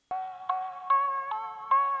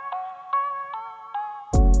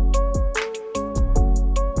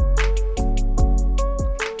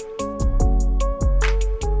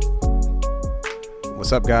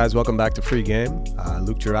What's up, guys? Welcome back to Free Game.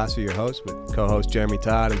 Luke Gerasi, your host, with co-host Jeremy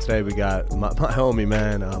Todd, and today we got my homie,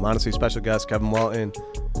 man, honestly special guest, Kevin Walton.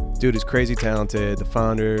 Dude is crazy talented, the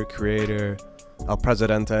founder, creator, El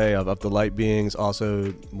Presidente of The Light Beings,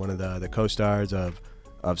 also one of the co-stars of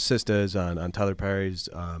Sisters on Tyler Perry's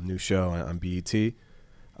new show on BET.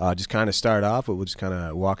 Just kind of start off, we'll just kind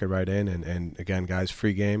of walk it right in, and again, guys,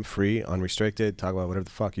 Free Game, free, unrestricted, talk about whatever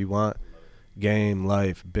the fuck you want. Game,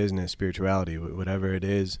 life, business, spirituality, whatever it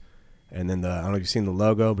is. And then I don't know if you've seen the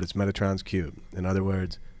logo, but it's Metatron's cube. In other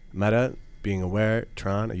words, meta, being aware,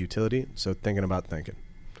 tron, a utility, so thinking about thinking.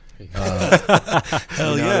 Hell you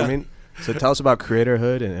know yeah. what I mean? So tell us about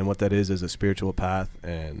creatorhood and what that is as a spiritual path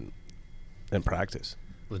and practice.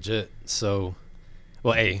 Legit. So,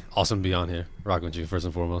 well, awesome to be on here. Rocking with you, first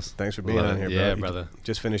and foremost. Thanks for being Love on it. here, bro. Yeah, You brother.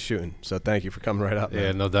 just finished shooting, so thank you for coming right up, man.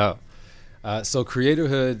 Yeah, no doubt. So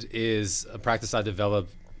creatorhood is a practice I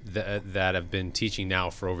developed that I've been teaching now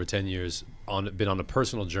for over 10 years, been on a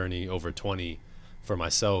personal journey over 20 for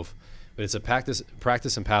myself. But it's a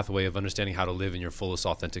practice and pathway of understanding how to live in your fullest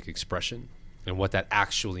authentic expression and what that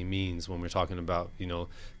actually means when we're talking about,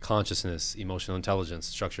 consciousness, emotional intelligence,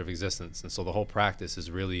 structure of existence. And so the whole practice is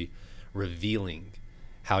really revealing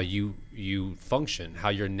how you function, how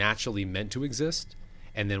you're naturally meant to exist,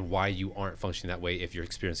 and then why you aren't functioning that way if you're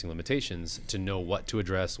experiencing limitations, to know what to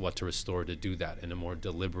address, what to restore, to do that in a more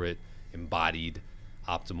deliberate, embodied,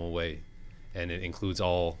 optimal way. And it includes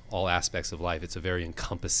all aspects of life. It's a very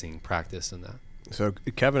encompassing practice in that. So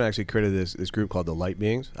Kevin actually created this group called The Light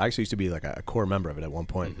Beings. I actually used to be like a core member of it at one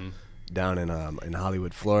point. Mm-hmm. Down in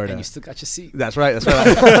Hollywood, Florida. And you still got your seat. That's right.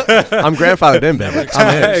 I'm grandfathered in, baby.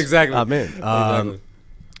 I'm in. Exactly. I'm in. Exactly.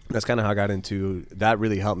 That's kind of how I got into that.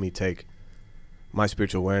 Really helped me take my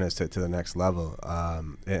spiritual awareness to the next level.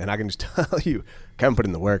 And I can just tell you, Kevin put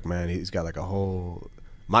in the work, man. He's got like a whole.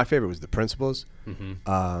 My favorite was the principles. Mm-hmm.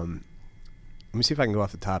 Let me see if I can go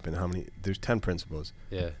off the top and how many. There's 10 principles.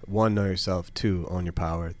 Yeah. 1, know yourself. 2, own your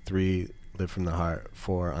power. 3, live from the heart.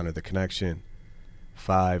 4, honor the connection.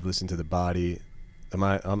 5, listen to the body. I'm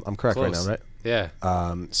correct Close. right now, right?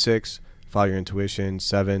 Yeah. 6, follow your intuition.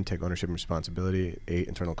 7, take ownership and responsibility. 8,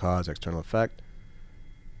 internal cause, external effect.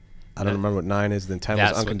 I don't remember what 9 is. Then 10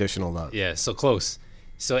 was unconditional love. Yeah, so close.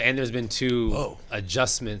 So, and there's been 2 Whoa.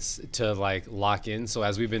 adjustments to like lock in. So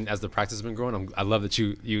as the practice has been growing, I love that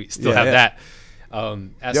you still have yeah. that.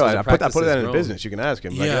 I put that in business. You can ask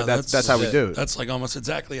him. Like, Yeah, that's how we do it. That's like almost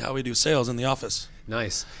exactly how we do sales in the office.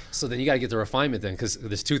 Nice. So then you got to get the refinement then, because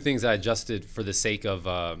there's 2 things I adjusted for the sake of,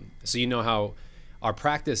 so you know how our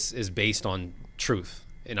practice is based on truth.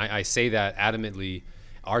 And I say that adamantly.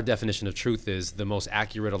 Our definition of truth is the most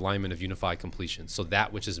accurate alignment of unified completion. So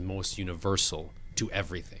that which is most universal to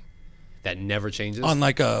everything, that never changes. On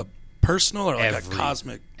like a personal or like a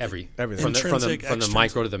cosmic? Everything. Intrinsic, From the extrinsic.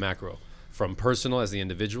 micro to the macro, from personal as the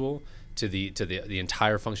individual to the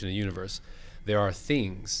entire function of the universe. There are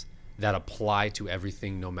things that apply to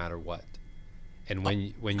everything no matter what. And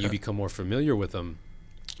when you become more familiar with them,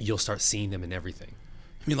 you'll start seeing them in everything.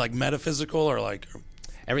 You mean like metaphysical or like?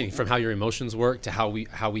 Everything from how your emotions work to how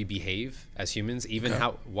we behave as humans, even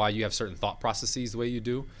Okay. why you have certain thought processes the way you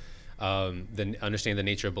do. Then understand the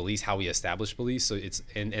nature of beliefs, how we establish beliefs. So it's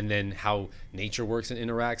and then how nature works and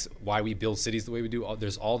interacts, why we build cities the way we do.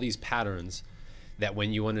 There's all these patterns that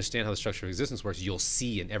when you understand how the structure of existence works, you'll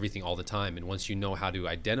see in everything all the time. And once you know how to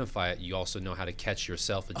identify it, you also know how to catch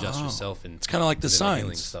yourself, adjust yourself, and It's kind of like the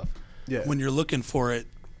healing signs. stuff. Yeah. When you're looking for it,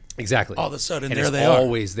 Exactly. all of a sudden and there it's they are.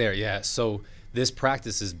 always there. Yeah. So this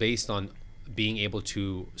practice is based on being able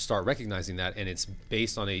to start recognizing that, and it's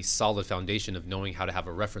based on a solid foundation of knowing how to have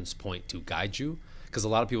a reference point to guide you. Because a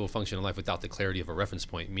lot of people function in life without the clarity of a reference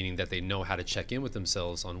point, meaning that they know how to check in with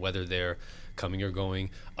themselves on whether they're coming or going,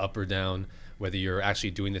 up or down, whether you're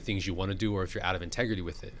actually doing the things you want to do or if you're out of integrity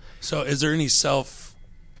with it. So is there any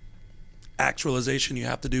self-actualization you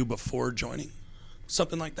have to do before joining?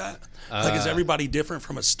 Something like that? Like is everybody different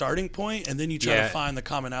from a starting point, and then you try to find the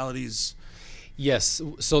commonalities? Yes.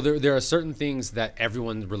 So there are certain things that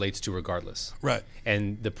everyone relates to regardless. Right.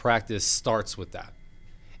 And the practice starts with that.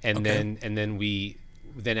 And Okay.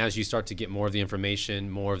 then as you start to get more of the information,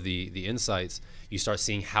 more of the insights, you start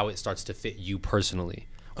seeing how it starts to fit you personally,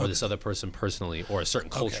 or this other person personally, or a certain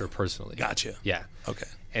culture personally. Gotcha. Yeah. Okay.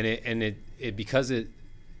 And it because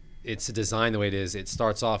it's designed the way it is, it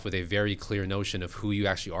starts off with a very clear notion of who you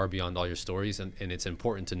actually are beyond all your stories. And it's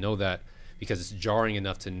important to know that, because it's jarring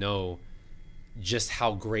enough to know just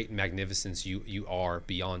how great and magnificent you are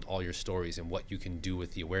beyond all your stories and what you can do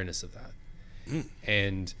with the awareness of that.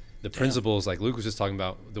 And the principles, like Luke was just talking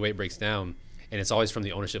about, the way it breaks down, and it's always from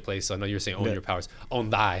the ownership place. So I know you're saying own Yeah. your powers, own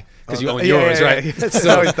thy, because you Oh, own yeah, yours, yeah, right? yeah. It's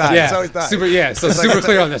always thy. Yeah, It's always thy. super. Yeah, so super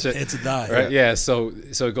clear on that shit. It's a die. Right. Yeah. So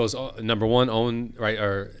it goes number 1, own, right,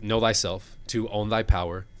 or know thyself. 2, own thy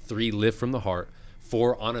power. 3, live from the heart.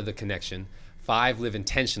 4, honor the connection. 5, live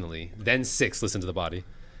intentionally. Then 6, listen to the body.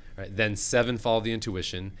 Right. Then 7, follow the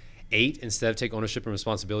intuition. 8, instead of take ownership and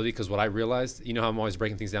responsibility, because what I realized, you know how I'm always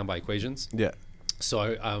breaking things down by equations. Yeah. So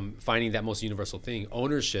I'm finding that most universal thing.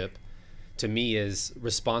 Ownership, to me, is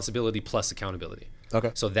responsibility plus accountability.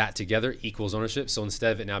 Okay. So that together equals ownership. So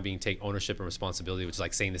instead of it now being take ownership and responsibility, which is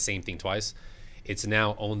like saying the same thing twice, it's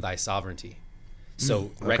now own thy sovereignty.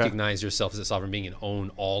 So okay. recognize yourself as a sovereign being and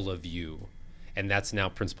own all of you. And that's now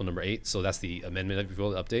principle number 8. So that's the amendment, if you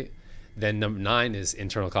will, update. Then number 9 is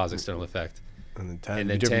internal cause, external effect. And then 10, And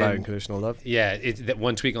then driven by 10 unconditional love. Yeah, that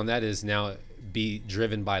one tweak on that is now be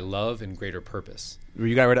driven by love and greater purpose.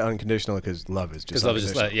 You got rid of unconditional because love is just Because love is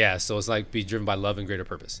just unconditional. yeah. So it's like be driven by love and greater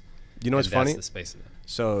purpose. You know what's And funny? That's the space in that.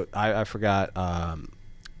 So I forgot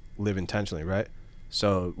live intentionally, right?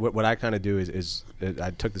 So what I kind of do is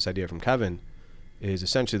I took this idea from Kevin, is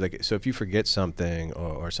essentially like, so if you forget something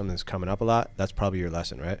or something's coming up a lot, that's probably your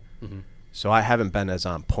lesson, right? Mm-hmm. So I haven't been as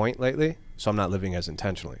on point lately, so I'm not living as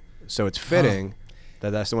intentionally. So it's fitting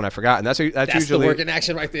that that's the one I forgot, and that's usually the work in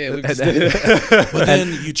action right there. and- But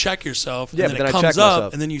then you check yourself, and Yeah, then but it then I comes check up,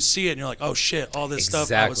 myself. and then you see it, and you're like, oh shit, all this stuff I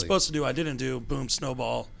Exactly. was supposed to do, I didn't do. Boom,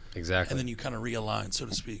 snowball. Exactly. And then you kind of realign, so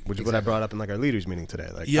to speak. which is what I brought up in like our leaders meeting today.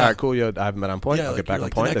 Like, Yeah. all right, cool, yo, I haven't been on point. Yeah, I'll like, get back you're on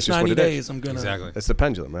like, point. the That's next just 90 what it is. days, I'm gonna. Exactly. It's the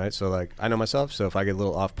pendulum, right? So like, I know myself. So if I get a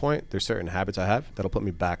little off point, there's certain habits I have that'll put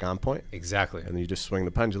me back on point. Exactly. And then you just swing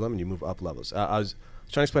the pendulum and you move up levels. I was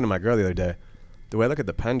trying to explain to my girl the other day, the way I look at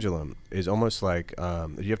the pendulum is almost like,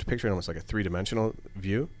 you have to picture it almost like a 3-dimensional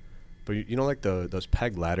view. But you know, like those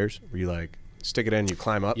peg ladders where you like stick it in, you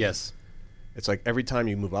climb up. Yes. It's like every time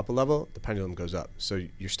you move up a level, the pendulum goes up. So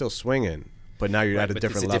you're still swinging, but now you're Right, at a but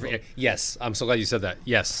different it's level. Yes, I'm so glad you said that.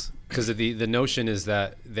 Yes, because the notion is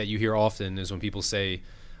that you hear often is when people say,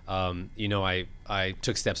 you know, I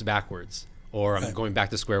took steps backwards, or I'm Right. going back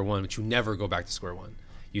to square one, but you never go back to square one.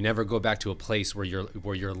 You never go back to a place where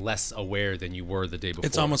you're less aware than you were the day before.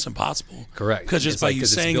 It's almost impossible. Correct. Because just It's by like- you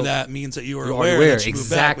 'cause it's saying built- that means that you were You're aware, aware, that you moved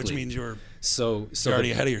back, which exactly. means you're so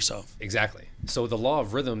already ahead of yourself. Exactly. So the law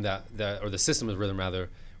of rhythm that or the system of rhythm rather,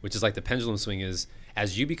 which is like the pendulum swing, is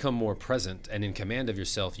as you become more present and in command of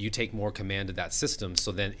yourself, you take more command of that system.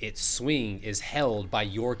 So then its swing is held by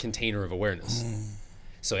your container of awareness.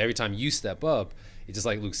 So every time you step up, it's just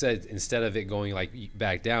like Luke said, instead of it going like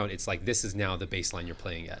back down, it's like this is now the baseline you're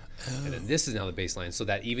playing at. And then this is now the baseline, so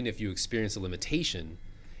that even if you experience a limitation,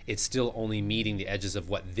 it's still only meeting the edges of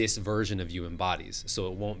what this version of you embodies. So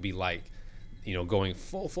it won't be like, you know, going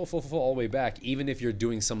full all the way back. Even if you're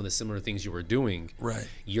doing some of the similar things you were doing, Right.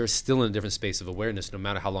 you're still in a different space of awareness, no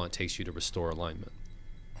matter how long it takes you to restore alignment.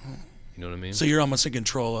 You know what I mean? So you're almost in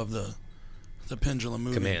control of the pendulum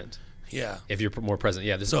moving. Command. Yeah. If you're more present,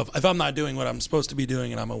 yeah. So if I'm not doing what I'm supposed to be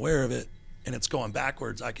doing and I'm aware of it and it's going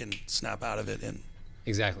backwards, I can snap out of it. And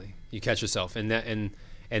Exactly. You catch yourself. And that and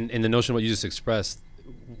the notion of what you just expressed,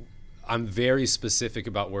 I'm very specific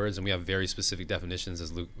about words, and we have very specific definitions,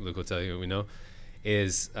 as Luke will tell you, we know,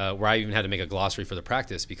 is where I even had to make a glossary for the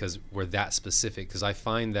practice because we're that specific. Because I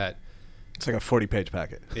find that, It's like a 40-page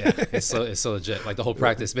packet. yeah, it's so legit. Like the whole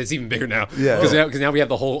practice, but it's even bigger now. Yeah. Because now we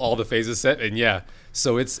have all the phases set, and yeah.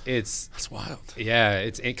 So it's that's wild. yeah,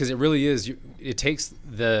 it's because it really is. It takes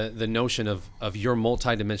the notion of your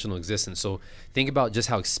multidimensional existence. So think about just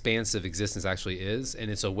how expansive existence actually is, and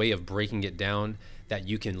it's a way of breaking it down that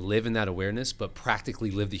you can live in that awareness, but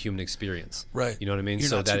practically live the human experience. Right. You know what I mean? You're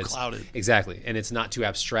so not that too it's clouded. Exactly, and it's not too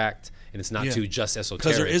abstract, and it's not Yeah. too just esoteric.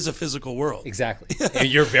 Because there is a physical world. Exactly. And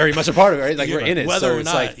you're very much a part of it, right? Like You're we're in it. whether so or it's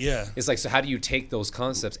not, like, yeah. It's like, so how do you take those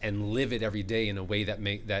concepts and live it every day in a way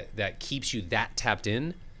that keeps you that tapped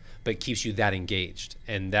in, but keeps you that engaged?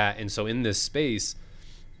 And so in this space,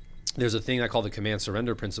 there's a thing I call the command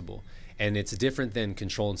surrender principle. And it's different than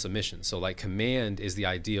control and submission. So like command is the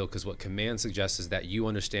ideal, because what command suggests is that you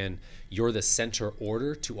understand you're the center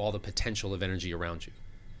order to all the potential of energy around you,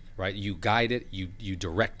 right? You guide it, you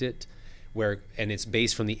direct it, and it's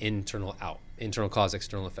based from the internal out, internal cause,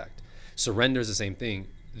 external effect. Surrender is the same thing.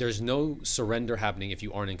 There's no surrender happening if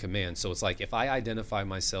you aren't in command. So it's like if I identify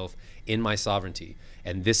myself in my sovereignty,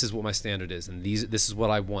 and this is what my standard is, and this is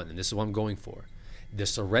what I want, and this is what I'm going for, the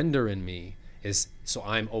surrender in me is so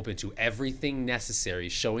I'm open to everything necessary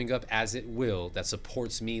showing up as it will that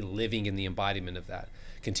supports me living in the embodiment of that.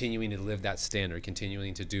 continuing to live that standard,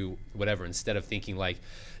 continuing to do whatever, instead of thinking like,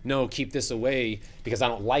 no, keep this away because I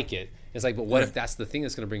don't like it. It's like, but what if that's the thing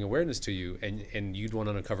that's going to bring awareness to you, and you'd want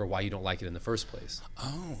to uncover why you don't like it in the first place?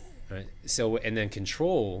 Oh. Right. So, and then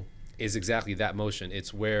control is exactly that motion.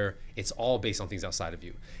 It's where it's all based on things outside of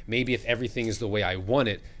you. Maybe if everything is the way I want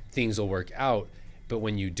it, things will work out. But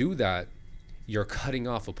when you do that, you're cutting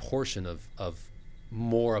off a portion of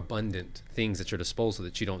more abundant things at your disposal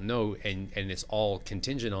that you don't know, and it's all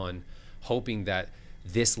contingent on hoping that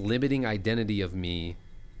this limiting identity of me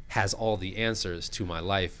has all the answers to my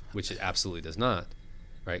life, which it absolutely does not,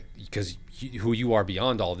 right? Because who you are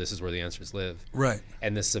beyond all this is where the answers live. Right.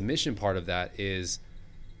 And the submission part of that is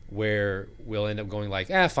where we'll end up going like,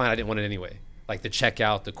 fine, I didn't want it anyway. Like the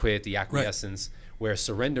checkout, the quit, the acquiescence, where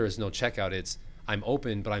surrender is no checkout. It's I'm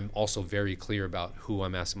open, but I'm also very clear about who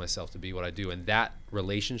I'm asking myself to be, what I do. And that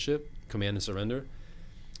relationship, command and surrender,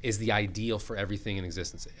 is the ideal for everything in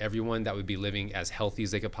existence. Everyone that would be living as healthy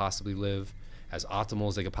as they could possibly live, as optimal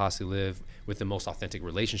as they could possibly live, with the most authentic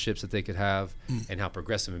relationships that they could have, and how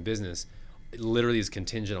progressive in business, it literally is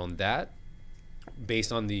contingent on that,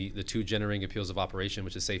 based on the two generating appeals of operation,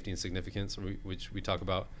 which is safety and significance, which we talk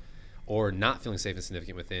about, or not feeling safe and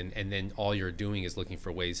significant within, and then all you're doing is looking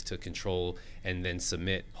for ways to control and then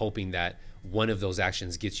submit, hoping that one of those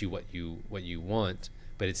actions gets you what you want,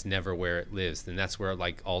 but it's never where it lives. Then that's where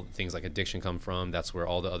like all things like addiction come from. That's where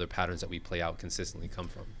all the other patterns that we play out consistently come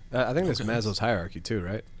from. I think that's Maslow's hierarchy too,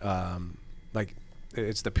 right? Like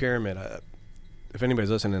it's the pyramid. If anybody's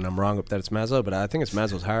listening, I'm wrong that it's Maslow, but I think it's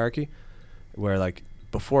Maslow's hierarchy, where like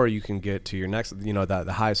before you can get to your next,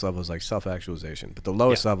 the highest level is like self-actualization, but the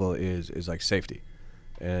lowest level is like safety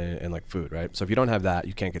and like food, right? So if you don't have that,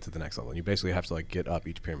 you can't get to the next level. And you basically have to like get up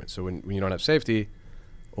each pyramid. So when you don't have safety,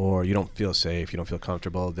 or you don't feel safe, you don't feel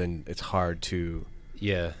comfortable, then it's hard to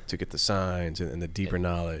get the signs and the deeper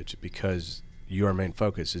knowledge, because your main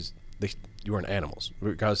focus is you are animals,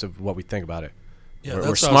 regardless of what we think about it. Yeah,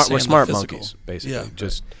 we're smart monkeys, basically. Yeah.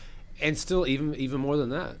 And still even more than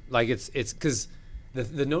that, like it's because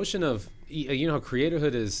the notion of how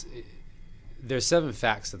creatorhood is, there's 7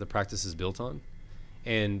 facts that the practice is built on,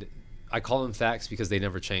 and I call them facts because they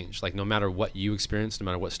never change. Like no matter what you experience, no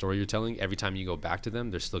matter what story you're telling, every time you go back to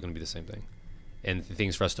them, they're still going to be the same thing, and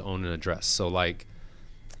things for us to own and address. So like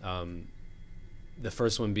the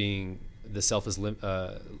first one being the self is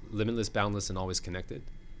limitless, boundless, and always connected,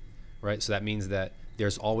 right? So that means that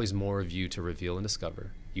there's always more of you to reveal and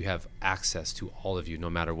discover. You have access to all of you, no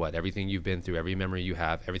matter what. Everything you've been through, every memory you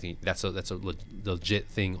have, everything. That's a legit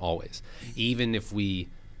thing always. Even if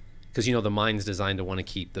because the mind's designed to want to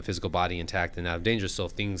keep the physical body intact and out of danger. So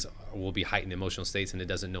if things will be heightened emotional states and it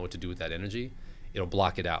doesn't know what to do with that energy, it'll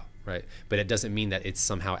block it out, right? But it doesn't mean that it's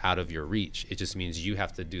somehow out of your reach. It just means you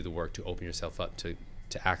have to do the work to open yourself up to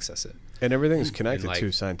access it. And everything's connected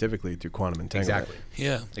to scientifically through quantum entanglement. Exactly.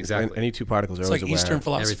 Yeah. Exactly. And any two particles are always like aware. Eastern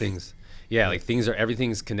philosophy.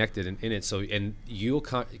 Everything's connected in it. So, and you'll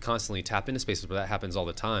constantly tap into spaces where that happens all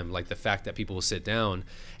the time. Like the fact that people will sit down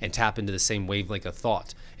and tap into the same wavelength of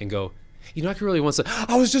thought and go, I could really want to,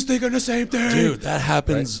 I was just thinking the same thing. Dude, that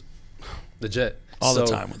happens legit all the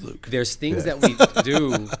time with Luke. There's things that we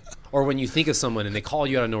do, or when you think of someone and they call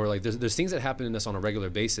you out of nowhere, like there's things that happen in us on a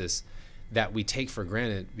regular basis that we take for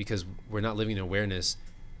granted because we're not living in awareness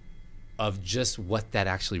of just what that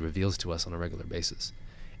actually reveals to us on a regular basis.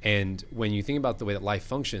 And when you think about the way that life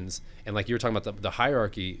functions, and like you were talking about the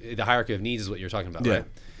hierarchy of needs is what you're talking about, right?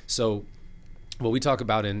 So what we talk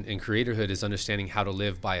about in creatorhood is understanding how to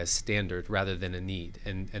live by a standard rather than a need,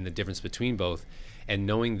 and the difference between both, and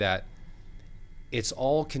knowing that it's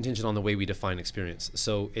all contingent on the way we define experience.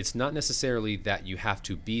 So it's not necessarily that you have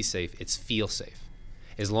to be safe, it's feel safe.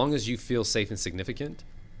 As long as you feel safe and significant,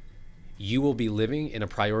 you will be living in a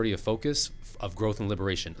priority of focus of growth and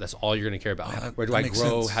liberation. That's all you're going to care about. Where do I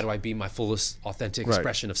grow? Sense. How do I be my fullest authentic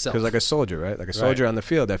expression of self? Because like a soldier, right? Like a soldier on the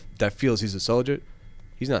field that feels he's a soldier,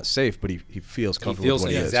 he's not safe, but he feels comfortable with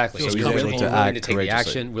what he is. Exactly. So he's able to willing to take the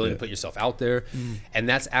action, willing to put yourself out there. And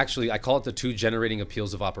that's actually, I call it the 2 generating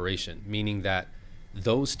appeals of operation, meaning that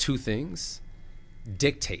those 2 things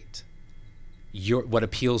dictate what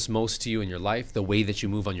appeals most to you in your life, the way that you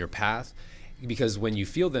move on your path. Because when you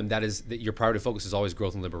feel them, that your priority focus is always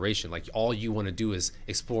growth and liberation. Like all you want to do is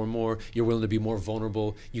explore more. You're willing to be more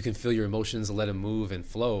vulnerable. You can feel your emotions and let them move and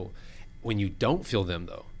flow. When you don't feel them,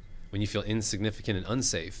 though, when you feel insignificant and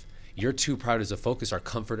unsafe, your 2 priorities of focus are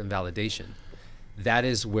comfort and validation. That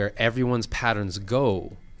is where everyone's patterns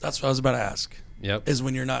go. That's what I was about to ask. Yep. Is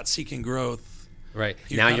when you're not seeking growth. Right.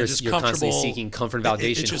 Now you're constantly seeking comfort and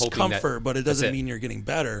validation. It's just comfort, but it doesn't mean you're getting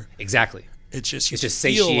better. Exactly. It's just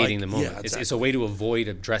satiating the moment. Yeah, exactly. It's a way to avoid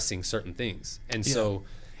addressing certain things, and so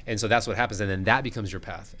that's what happens, and then that becomes your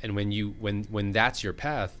path. And when that's your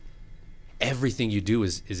path, everything you do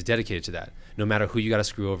is dedicated to that. No matter who you got to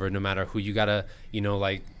screw over, no matter who you got to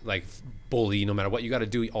like bully, no matter what you got to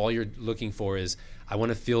do, all you're looking for is, I want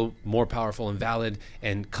to feel more powerful and valid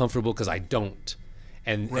and comfortable because I don't,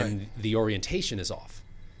 and the orientation is off.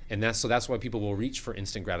 And that's why people will reach for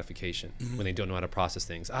instant gratification when they don't know how to process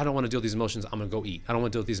things. I don't want to deal with these emotions, I'm going to go eat. I don't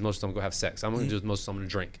want to deal with these emotions, I'm going to go have sex. I'm going to deal with emotions, I'm going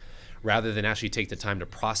to drink. Rather than actually take the time to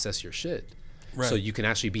process your shit. Right. So you can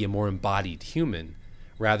actually be a more embodied human,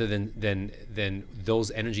 rather than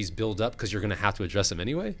those energies build up because you're going to have to address them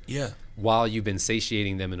anyway. Yeah. While you've been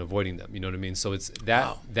satiating them and avoiding them. You know what I mean? So it's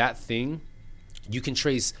that thing, you can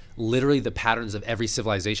trace literally the patterns of every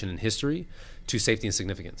civilization in history to safety and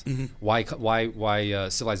significance. Why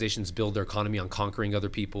civilizations build their economy on conquering other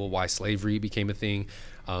people, why slavery became a thing,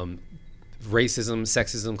 racism,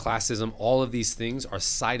 sexism, classism, all of these things are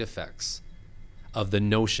side effects of the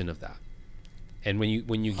notion of that. And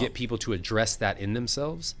when you get people to address that in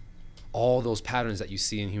themselves, all those patterns that you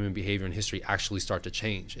see in human behavior and history actually start to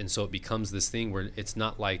change. And so it becomes this thing where it's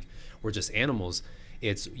not like we're just animals.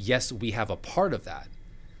 It's, yes, we have a part of that,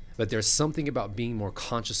 but there's something about being more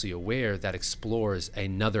consciously aware that explores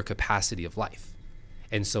another capacity of life.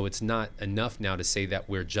 And so it's not enough now to say that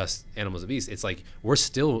we're just animals of beasts. It's like we're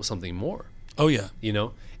still something more. Oh, yeah. You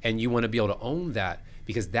know? And you want to be able to own that,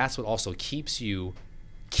 because that's what also keeps you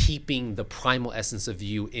keeping the primal essence of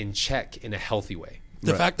you in check in a healthy way.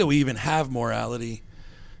 The fact that we even have morality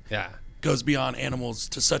goes beyond animals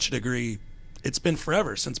to such a degree. It's been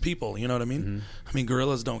forever since people, you know what I mean? I mean,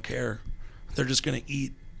 gorillas don't care. They're just going to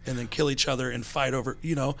eat and then kill each other and fight over,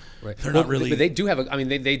 they're not really. But they do have,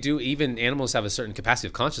 they do, even animals have a certain capacity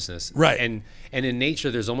of consciousness. Right. And in nature,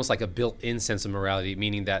 there's almost like a built-in sense of morality,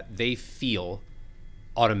 meaning that they feel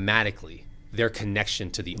automatically their connection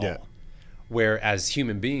to the all. Whereas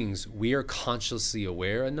human beings, we are consciously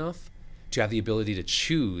aware enough to have the ability to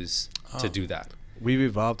choose to do that. We've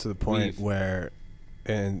evolved to the point where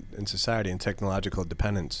in society and technological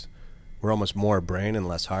dependence, we're almost more brain and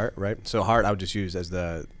less heart, right? So heart I would just use as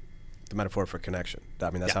the metaphor for connection. I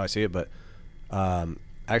mean, that's how I see it. But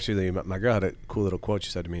actually, my girl had a cool little quote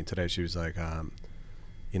she said to me today. She was like,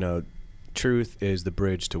 truth is the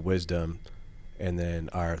bridge to wisdom, and then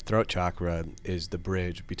our throat chakra is the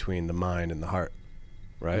bridge between the mind and the heart,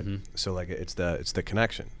 right? So like it's the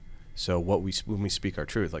connection. So when we speak our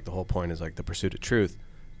truth, like the whole point is like the pursuit of truth,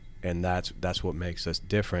 and that's what makes us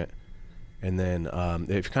different. And then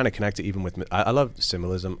if you kind of connect it even with, I love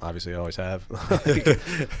symbolism, obviously I always have.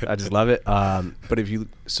 I just love it. But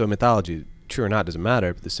so mythology, true or not, doesn't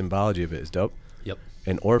matter, but the symbology of it is dope. Yep.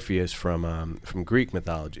 And Orpheus from Greek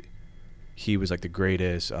mythology, he was like the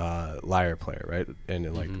greatest lyre player, right? And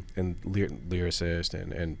lyricist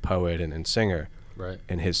and poet and singer. Right.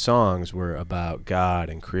 And his songs were about God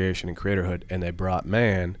and creation and creatorhood, and they brought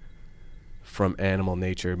man from animal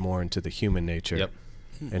nature more into the human nature. Yep.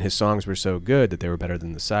 And his songs were so good that they were better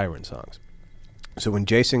than the siren songs. So when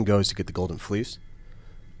Jason goes to get the Golden Fleece,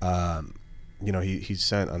 he's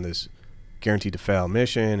sent on this guaranteed to fail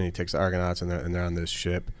mission, and he takes the Argonauts, and they're on this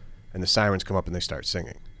ship, and the sirens come up and they start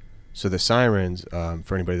singing. So the sirens,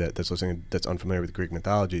 for anybody that's listening that's unfamiliar with Greek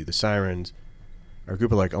mythology, the sirens are a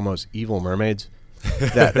group of like almost evil mermaids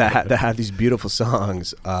that have these beautiful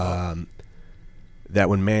songs that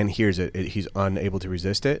when man hears it, he's unable to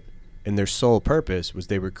resist it. And their sole purpose was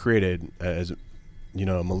they were created as,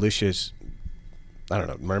 malicious, I don't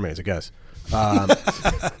know, mermaids, I guess.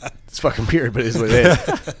 It's fucking weird, but it is what it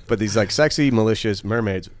is. But these like sexy, malicious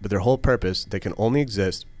mermaids, but their whole purpose, they can only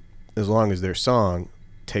exist as long as their song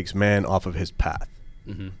takes man off of his path.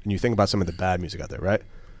 And you think about some of the bad music out there, right?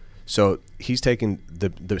 So he's taking,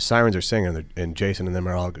 the sirens are singing, and Jason and them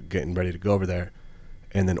are all getting ready to go over there.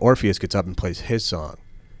 And then Orpheus gets up and plays his song.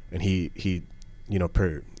 And he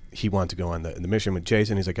wanted to go on the mission with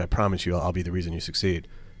Jason. He's like, I promise you, I'll be the reason you succeed.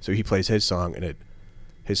 So he plays his song, and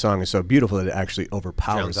his song is so beautiful that it actually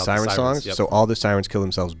overpowers siren songs. Yep. So all the sirens kill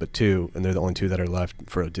themselves but two, and they're the only two that are left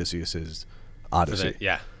for Odysseus's Odyssey.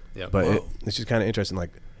 But it's just kind of interesting,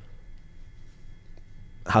 like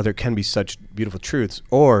how there can be such beautiful truths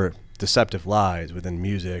or deceptive lies within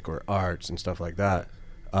music or arts and stuff like that.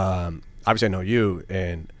 Obviously, I know you,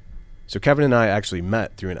 and so Kevin and I actually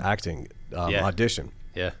met through an acting audition.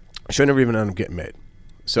 Yeah. I should never even end up getting made.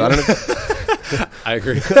 So I don't know. I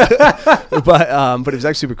agree. but it was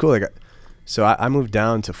actually super cool. So I moved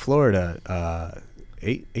down to Florida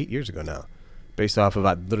 8 years ago now, based off of,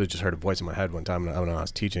 I literally just heard a voice in my head one time when I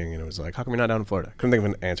was teaching, and it was like, how come you're not down in Florida? Couldn't think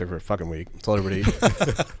of an answer for a fucking week. Told everybody.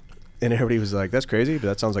 And everybody was like, that's crazy, but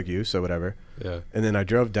that sounds like you, so whatever. Yeah. And then I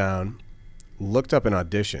drove down, looked up an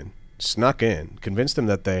audition, snuck in, convinced them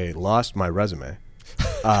that they lost my resume,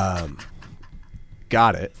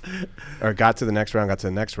 got it, or got to the next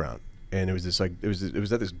round. And it was this like, it was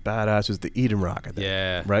at this badass, it was the Eden Rock, I think.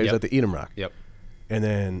 Yeah. Right? It was at the Eden Rock. Yep. And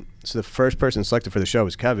then, so the first person selected for the show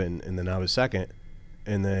was Kevin, and then I was second.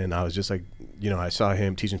 And then I was just like, I saw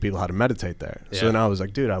him teaching people how to meditate there. Yeah. So then I was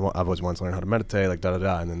like, dude, I've always wanted to learn how to meditate, like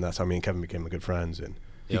da-da-da. And then that's how me and Kevin became good friends. And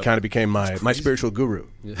he kind of became my spiritual guru,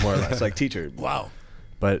 more or less, like teacher. Wow.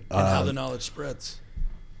 But and how the knowledge spreads.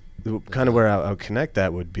 Kind of where I would connect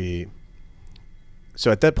that would be,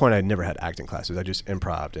 so at that point I never had acting classes. I just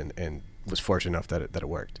improv'd and was fortunate enough that it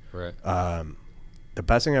worked. Right. The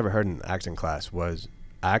best thing I ever heard in acting class was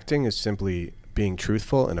acting is simply being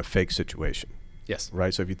truthful in a fake situation. Yes.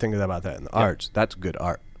 Right. So if you think about that in the arts, that's good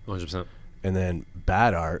art. 100%. And then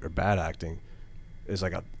bad art or bad acting is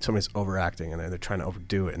like somebody's overacting and they're trying to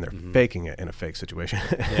overdo it and they're faking it in a fake situation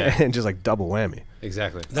and just like double whammy.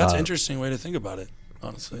 Exactly. That's an interesting way to think about it,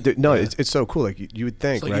 honestly. It's so cool. Like you would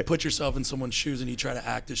think, it's like right? you put yourself in someone's shoes and you try to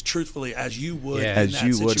act as truthfully as you would as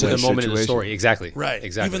you would to the moment in the situation. story. Exactly. Right.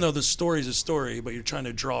 Exactly. Even though the story is a story, but you're trying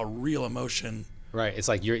to draw real emotion. Right. It's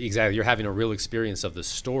like you're having a real experience of the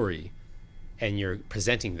story and you're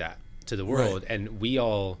presenting that to the world. Right. And we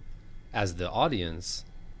all, as the audience,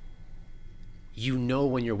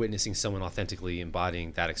 when you're witnessing someone authentically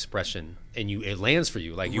embodying that expression, and it lands for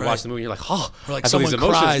you. Like you watch the movie, and you're like, oh, or like I feel someone these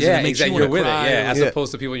emotions. cries, yeah, and it makes exactly. you You're with cry. it, yeah. As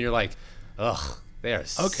opposed to people, and you're like, ugh, they're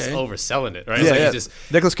overselling it, right? Yeah, like yeah. You just,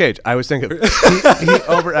 Nicolas Cage. I was thinking he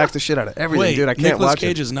overacts the shit out of everything, Wait, dude. I can't Nicolas watch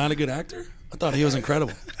Cage it. is not a good actor? I thought he was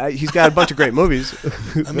incredible. He's got a bunch of great movies.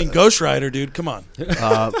 I mean, Ghost Rider, dude. Come on.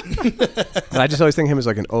 But I just always think of him as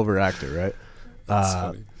like an overactor, right? That's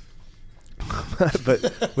funny.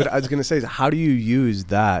 but what I was gonna say is, how do you use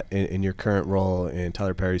that in your current role in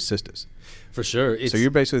Tyler Perry's Sisters? For sure. So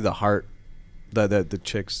you're basically the heart, the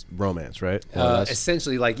chick's romance, right?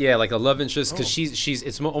 Essentially, like a love interest, because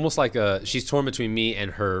it's almost like she's torn between me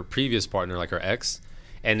and her previous partner, like her ex,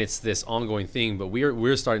 and it's this ongoing thing. But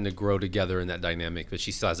we're starting to grow together in that dynamic. But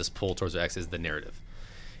she still has this pull towards her ex, is the narrative.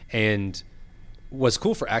 And what's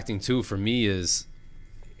cool for acting too, for me, is,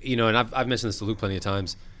 and I've mentioned this to Luke plenty of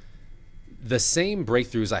times. The same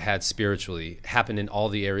breakthroughs I had spiritually happen in all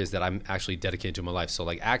the areas that I'm actually dedicated to in my life. So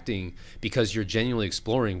like acting, because you're genuinely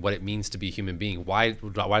exploring what it means to be a human being. Why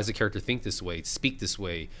does the character think this way, speak this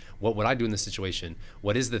way? What would I do in this situation?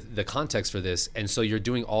 What is the context for this? And so you're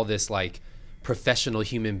doing all this like professional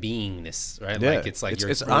human beingness, right? Yeah. Like it's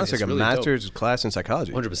honestly like a really master's dope. class in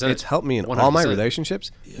psychology. 100%. It's helped me in 100%. all my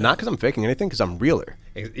relationships, not because I'm faking anything, because I'm realer.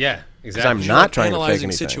 Yeah, exactly. Because I'm not trying to fake analyzing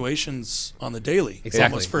anything. situations on the daily, Exactly.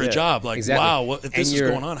 almost for a job. Like, wow, if this is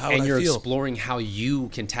going on, how would I feel? And you're exploring how you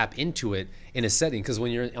can tap into it in a setting. Because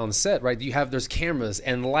when you're on set, right, there's cameras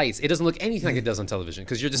and lights. It doesn't look anything like it does on television,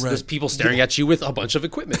 because there's people staring at you with a bunch of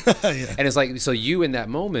equipment. And it's like, so you in that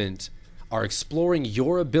moment are exploring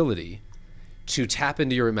your ability to tap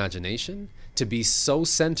into your imagination, to be so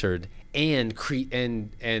centered and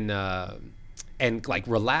like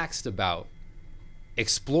relaxed about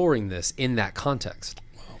exploring this in that context.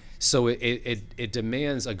 Wow. So it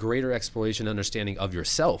demands a greater exploration, understanding of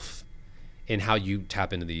yourself in how you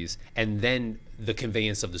tap into these, and then the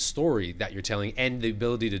conveyance of the story that you're telling, and the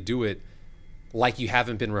ability to do it like you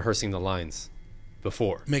haven't been rehearsing the lines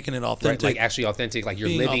before, making it authentic, right? Like actually authentic, like you're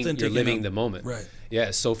living the moment, right?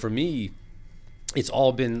 Yeah. So for me, it's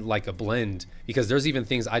all been like a blend, because there's even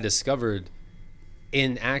things I discovered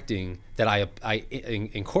in acting that I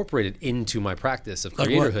incorporated into my practice of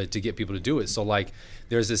creatorhood to get people to do it. So like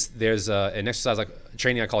there's an exercise, like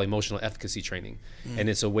training I call emotional efficacy training, and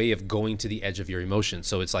it's a way of going to the edge of your emotions.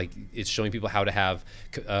 So it's like it's showing people how to have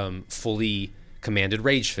fully commanded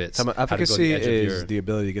rage fits. Efficacy is the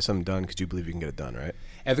ability to get something done because you believe you can get it done, right?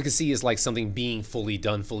 Efficacy is like something being fully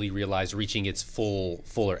done, fully realized, reaching its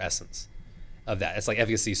fuller essence of that. It's like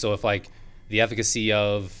efficacy. So if like the efficacy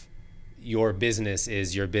of your business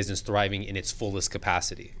is your business thriving in its fullest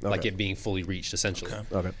capacity, like it being fully reached, essentially.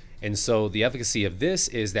 Okay. And so the efficacy of this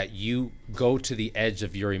is that you go to the edge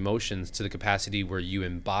of your emotions to the capacity where you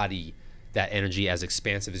embody that energy as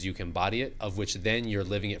expansive as you can embody it, of which then you're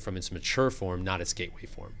living it from its mature form, not its gateway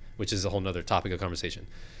form, which is a whole nother topic of conversation.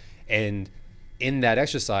 And in that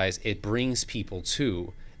exercise, it brings people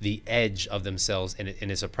to the edge of themselves, and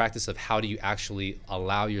it's a practice of how do you actually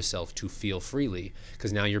allow yourself to feel freely,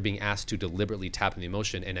 because now you're being asked to deliberately tap into the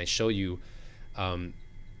emotion, and I show you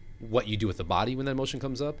what you do with the body when that emotion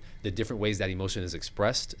comes up, the different ways that emotion is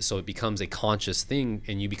expressed, so it becomes a conscious thing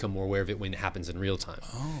and you become more aware of it when it happens in real time.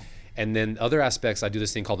 And then other aspects, I do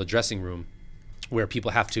this thing called the dressing room, where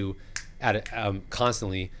people have to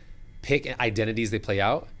constantly pick identities they play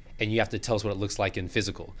out, and you have to tell us what it looks like in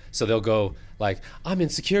physical. So they'll go like, I'm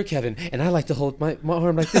insecure Kevin, and I like to hold my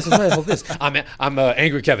arm like this, and I hold this. I'm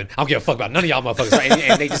angry Kevin. I don't give a fuck about none of y'all motherfuckers. Right?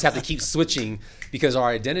 And they just have to keep switching, because our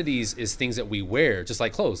identities is things that we wear, just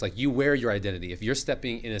like clothes. Like you wear your identity. If you're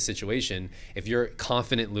stepping in a situation, if you're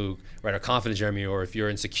confident Luke, right, or confident Jeremy, or if you're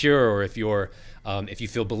insecure, or if you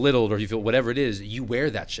feel belittled, or you feel whatever it is, you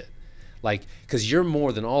wear that shit. Like, because you're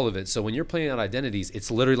more than all of it. So when you're playing out identities,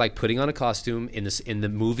 it's literally like putting on a costume in the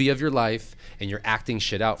movie of your life, and you're acting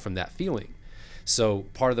shit out from that feeling. So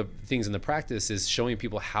part of the things in the practice is showing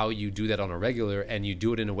people how you do that on a regular, and you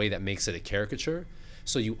do it in a way that makes it a caricature.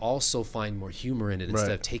 So you also find more humor in it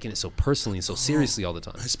instead of taking it so personally and so seriously all the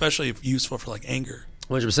time. Especially if useful for like anger.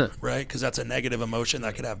 100%. Right? Because that's a negative emotion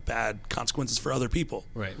that could have bad consequences for other people.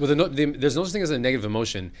 Right. Well, there's no such thing as a negative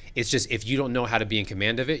emotion. It's just if you don't know how to be in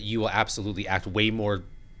command of it, you will absolutely act way more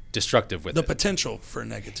destructive with the it. potential for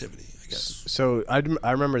negativity, I guess. So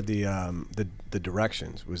I remember the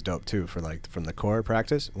directions was dope too, for like from the core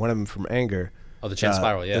practice. One of them from anger. Oh, the Chan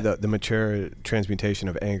spiral, yeah. The mature transmutation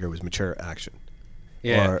of anger was mature action.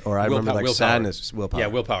 Yeah. Or I remember like willpower. Sadness, willpower. Yeah,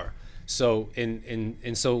 willpower. So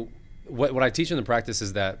so what I teach in the practice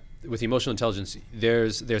is that with emotional intelligence,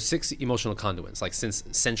 there's 6 emotional conduits, like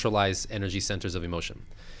centralized energy centers of emotion,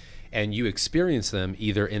 and you experience them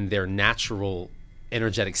either in their natural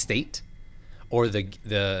energetic state, or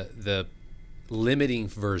the limiting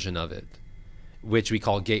version of it, which we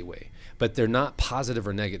call gateway. But they're not positive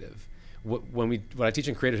or negative. What I teach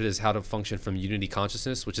in Creatorhood is how to function from unity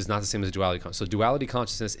consciousness, which is not the same as duality consciousness. So duality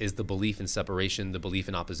consciousness is the belief in separation, the belief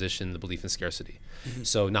in opposition, the belief in scarcity. Mm-hmm.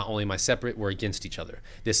 So not only am I separate, we're against each other.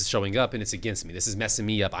 This is showing up and it's against me. This is messing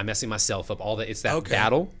me up. I'm messing myself up. All that. It's that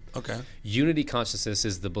battle. Okay. Unity consciousness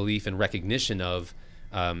is the belief and recognition of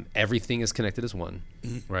everything is connected as one,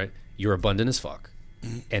 right? You're abundant as fuck.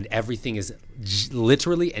 Mm-hmm. And everything is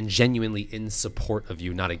literally and genuinely in support of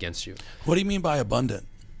you, not against you. What do you mean by abundant?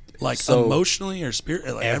 Like so emotionally or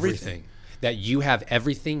spirit, like everything. That you have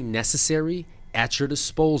everything necessary at your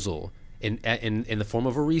disposal in the form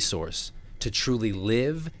of a resource to truly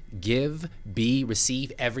live, give, be,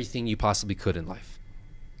 receive everything you possibly could in life.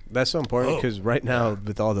 That's so important, because right now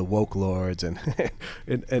with all the woke lords and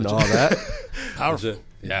all that, powerful.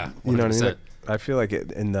 Yeah, 100%. You know what I mean? I feel like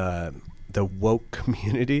in the woke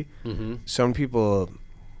community, some people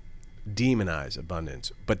demonize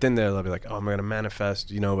abundance, but then they'll be like, oh, I'm going to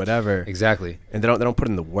manifest, whatever. Exactly. And they don't put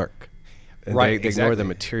in the work. And right. They ignore the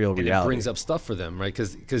material reality. And it brings up stuff for them, right?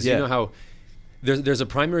 Because you know how there's a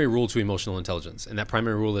primary rule to emotional intelligence, and that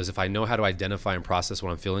primary rule is if I know how to identify and process what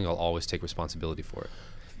I'm feeling, I'll always take responsibility for it.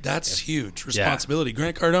 That's huge. Responsibility. Yeah.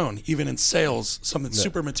 Grant Cardone, even in sales, something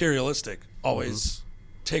super materialistic, always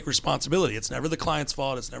take responsibility. It's never the client's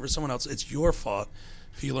fault. It's never someone else. It's your fault.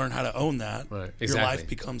 If you learn how to own that, your life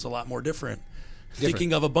becomes a lot more different.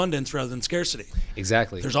 Thinking of abundance rather than scarcity.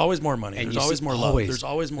 Exactly. There's always more money. There's always more love. There's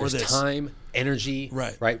always more there's time, energy,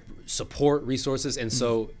 right? Support, resources, and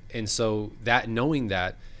so that knowing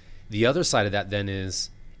that, the other side of that then is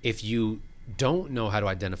if you don't know how to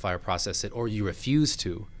identify or process it, or you refuse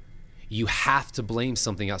to, you have to blame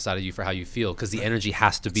something outside of you for how you feel, because the energy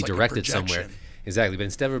has to be directed somewhere. Exactly. But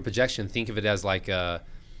instead of a projection, think of it as like an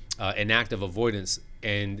act of avoidance.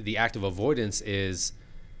 And the act of avoidance is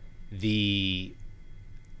the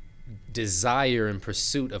desire and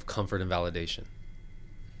pursuit of comfort and validation.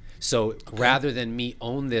 So rather than me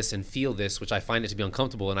own this and feel this, which I find it to be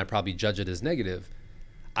uncomfortable and I probably judge it as negative,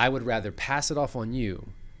 I would rather pass it off on you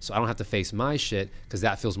so I don't have to face my shit, because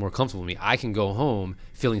that feels more comfortable to me. I can go home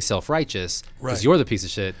feeling self-righteous because you're the piece of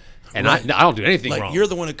shit. And I don't do anything wrong. You're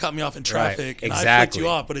the one who cut me off in traffic, and I flicked you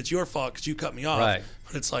off, but it's your fault because you cut me off. Right.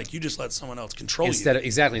 But it's like you just let someone else control you.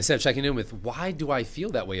 Instead of checking in with, why do I feel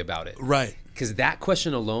that way about it? Right. Because that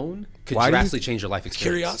question alone could drastically change your life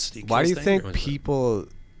experience. Curiosity. Why do you think people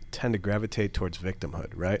tend to gravitate towards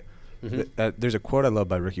victimhood, right? Mm-hmm. There's a quote I love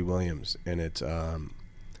by Ricky Williams, and it's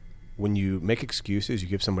when you make excuses, you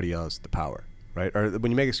give somebody else the power, right? Or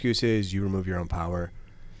when you make excuses, you remove your own power,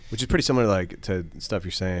 which is pretty similar to stuff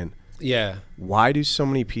you're saying. Yeah. Why do so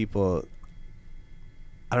many people,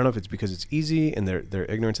 I don't know if it's because it's easy and they're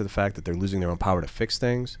ignorant to the fact that they're losing their own power to fix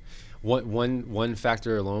things. One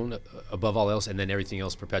factor alone, above all else, and then everything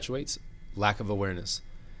else perpetuates, lack of awareness.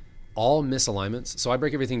 All misalignments. So I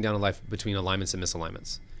break everything down in life between alignments and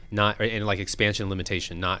misalignments, and like expansion and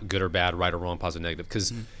limitation, not good or bad, right or wrong, positive, negative.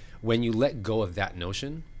 Because when you let go of that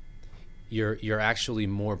notion, you're actually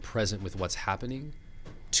more present with what's happening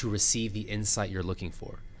to receive the insight you're looking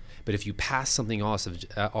for. But if you pass something off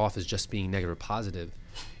as just being negative or positive,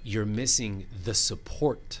 you're missing the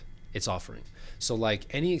support it's offering. So like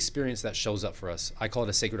any experience that shows up for us, I call it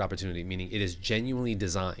a sacred opportunity, meaning it is genuinely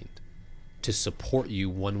designed to support you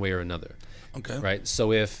one way or another. Okay. Right?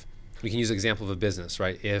 So if we can use an example of a business,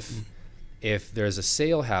 right? If there's a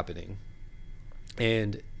sale happening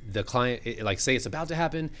and the client, like say it's about to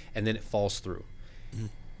happen and then it falls through.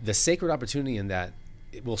 The sacred opportunity in that,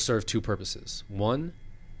 it will serve two purposes. One,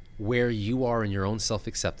 where you are in your own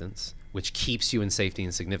self-acceptance, which keeps you in safety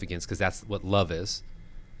and significance, because that's what love is.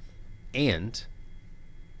 And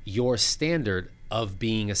your standard of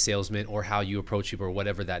being a salesman or how you approach people or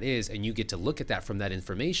whatever that is, and you get to look at that from that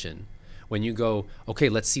information when you go, okay,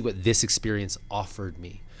 let's see what this experience offered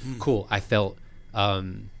me. Cool, I felt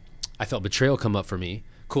betrayal come up for me.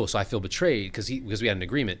 Cool, so I feel betrayed because we had an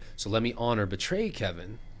agreement. So let me honor betray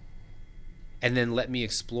Kevin, and then let me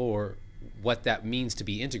explore what that means to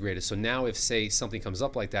be integrated. So now if, say, something comes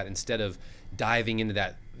up like that, instead of diving into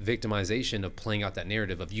that victimization of playing out that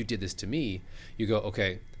narrative of you did this to me, you go,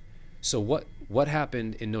 okay, so what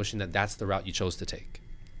happened in notion that that's the route you chose to take?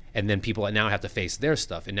 And then people now have to face their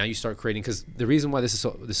stuff. And now you start creating, because the reason why this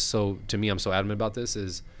is so, to me, I'm so adamant about this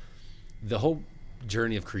is the whole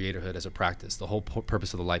journey of creatorhood as a practice, the whole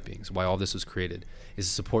purpose of the Light Beings, why all this was created, is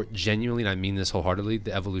to support genuinely, and I mean this wholeheartedly,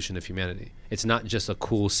 the evolution of humanity. It's not just a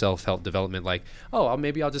cool self-help development like, oh,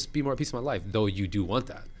 maybe I'll just be more at peace in my life, though you do want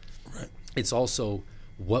that. Right. It's also,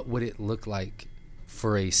 what would it look like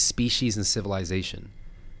for a species and civilization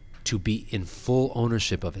to be in full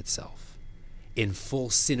ownership of itself, in full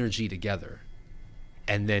synergy together,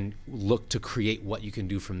 and then look to create what you can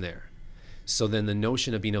do from there. So then the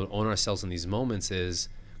notion of being able to own ourselves in these moments is,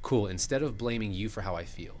 cool, instead of blaming you for how I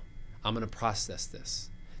feel, I'm going to process this.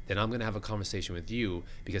 Then I'm going to have a conversation with you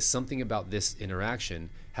because something about this interaction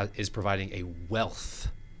is providing a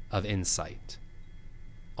wealth of insight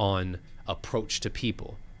on approach to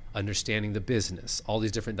people, understanding the business, all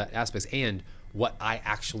these different aspects, and what I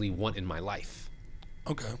actually want in my life.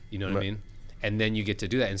 Okay. You know what I mean? And then you get to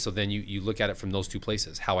do that. And so then you look at it from those two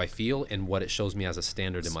places, how I feel and what it shows me as a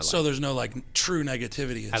standard in my life. So there's no like true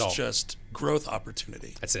negativity. At all. It's just growth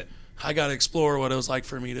opportunity. That's it. I got to explore what it was like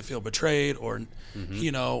for me to feel betrayed or,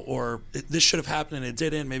 or this should have happened and it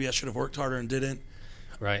didn't. Maybe I should have worked harder and didn't.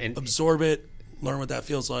 Right. And absorb it, learn what that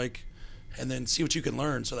feels like, and then see what you can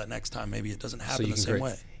learn so that next time maybe it doesn't happen the same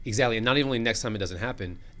way. Exactly. And not only next time it doesn't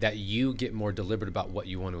happen, that you get more deliberate about what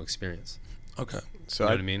you want to experience. Okay. So you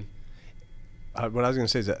know what I mean? What I was going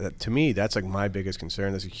to say is that to me, that's like my biggest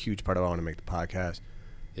concern. That's a huge part of why I want to make the podcast.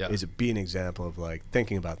 Yeah. Is it be an example of like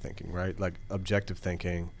thinking about thinking, right? Like objective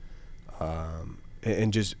thinking,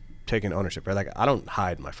 and just taking ownership, right? Like I don't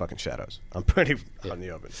hide my fucking shadows. I'm pretty out in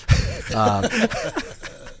the open.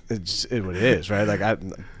 It's what it is, right? Like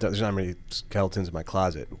there's not many skeletons in my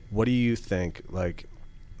closet. What do you think? Like,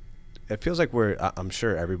 it feels like I'm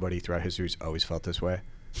sure everybody throughout history has always felt this way.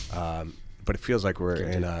 But it feels like we're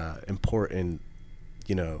in a important,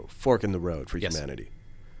 fork in the road for humanity.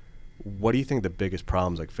 What do you think the biggest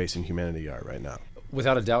problems like facing humanity are right now?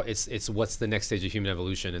 Without a doubt, it's what's the next stage of human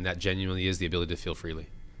evolution, and that genuinely is the ability to feel freely.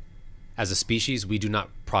 As a species, we do not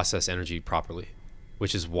process energy properly,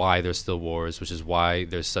 which is why there's still wars, which is why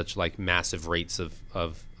there's such like massive rates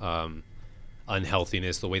of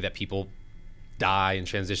unhealthiness, the way that people die and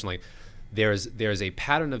transition. Like there's a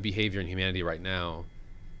pattern of behavior in humanity right now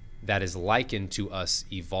that is likened to us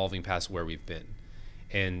evolving past where we've been.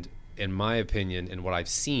 And in my opinion, and what I've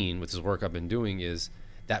seen with this work I've been doing, is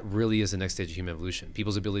that really is the next stage of human evolution.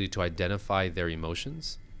 People's ability to identify their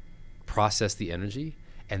emotions, process the energy,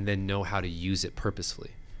 and then know how to use it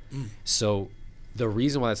purposefully. So the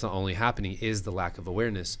reason why that's not only happening is the lack of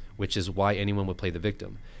awareness, which is why anyone would play the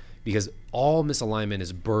victim. Because all misalignment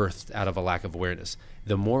is birthed out of a lack of awareness.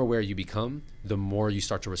 The more aware you become, the more you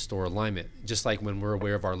start to restore alignment. Just like when we're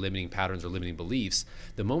aware of our limiting patterns or limiting beliefs,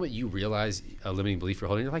 the moment you realize a limiting belief you're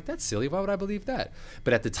holding, you're like, that's silly, why would I believe that?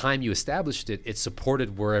 But at the time you established it, it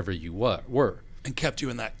supported wherever you were. And kept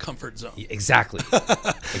you in that comfort zone. Exactly.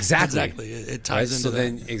 Exactly. It ties into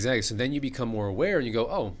that. Exactly. So then you become more aware and you go,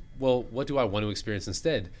 oh, well, what do I want to experience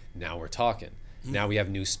instead? Now we're talking. Now we have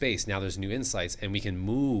new space. Now there's new insights, and we can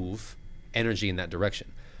move energy in that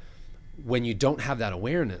direction. When you don't have that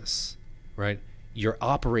awareness, right, you're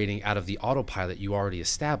operating out of the autopilot you already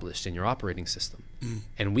established in your operating system.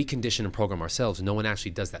 And we condition and program ourselves. No one actually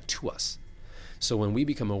does that to us. So when we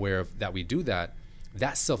become aware of that we do that,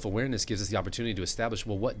 that self-awareness gives us the opportunity to establish,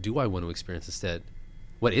 well, what do I want to experience instead?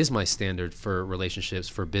 What is my standard for relationships,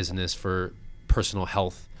 for business, for personal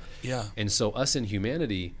health? Yeah. And so us in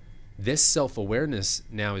humanity, This self-awareness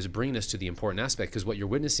now is bringing us to the important aspect, because what you're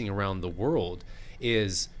witnessing around the world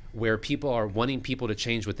is where people are wanting people to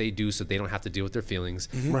change what they do so they don't have to deal with their feelings.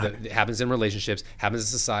 It happens in relationships, happens in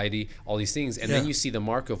society, all these things. And then you see the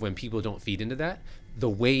mark of when people don't feed into that,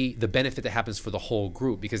 the benefit that happens for the whole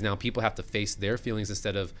group, because now people have to face their feelings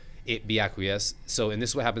instead of it be acquiesced. So, and this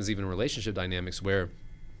is what happens even in relationship dynamics, where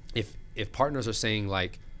if partners are saying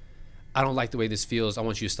like, I don't like the way this feels, I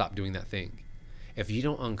want you to stop doing that thing. If you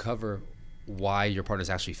don't uncover why your partner's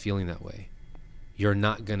actually feeling that way, you're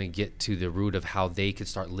not going to get to the root of how they could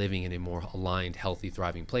start living in a more aligned, healthy,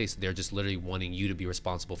 thriving place. They're just literally wanting you to be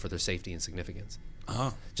responsible for their safety and significance.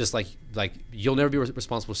 Just like you'll never be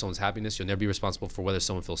responsible for someone's happiness. You'll never be responsible for whether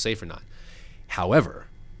someone feels safe or not. However,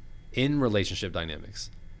 in relationship dynamics,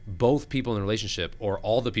 both people in a relationship, or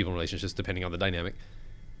all the people in relationships, depending on the dynamic,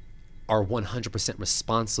 are 100%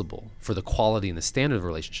 responsible for the quality and the standard of the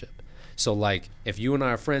relationship. So like, if you and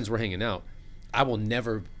I are friends, we're hanging out, I will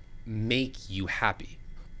never make you happy.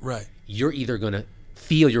 Right. You're either going to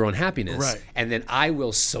feel your own happiness, right, and then I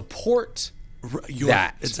will support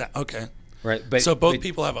that. Okay. Right. So both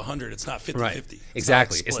people have 100. It's not 50-50. Right.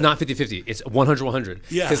 Exactly. It's not 50-50. It's 100-100.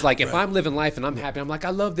 Yeah. Because like if I'm living life and I'm happy, I'm like, I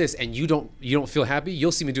love this, and you don't feel happy,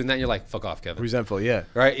 you'll see me doing that and you're like, fuck off, Kevin. Resentful, yeah.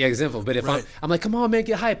 Right? Yeah, resentful. But if I'm like, come on, man,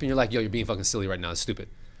 get hype, and you're like, yo, you're being fucking silly right now. It's stupid.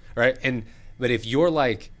 Right? But if you're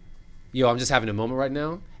like, yo, I'm just having a moment right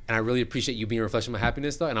now, and I really appreciate you being a reflection of my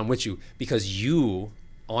happiness, though, and I'm with you because you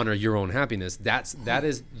honor your own happiness. That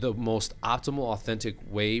is the most optimal, authentic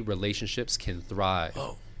way relationships can thrive.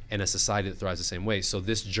 And a society that thrives the same way. So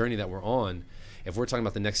this journey that we're on, if we're talking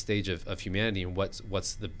about the next stage of humanity and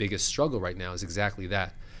what's the biggest struggle right now, is exactly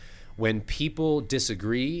that. When people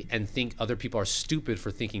disagree and think other people are stupid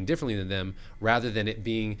for thinking differently than them, rather than it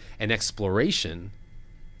being an exploration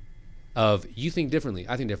of, you think differently,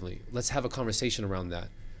 I think differently, let's have a conversation around that.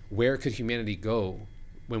 Where could humanity go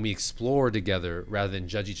when we explore together rather than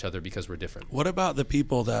judge each other because we're different? What about the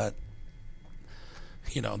people that,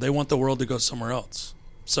 they want the world to go somewhere else?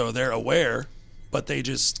 So they're aware, but they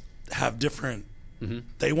just have different,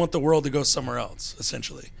 they want the world to go somewhere else,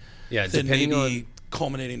 essentially. Yeah, depending on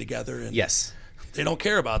culminating together. And yes. They don't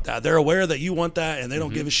care about that. They're aware that you want that, and they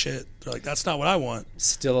don't give a shit. They're like, that's not what I want.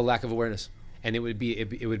 Still a lack of awareness. And it would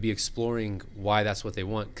be exploring why that's what they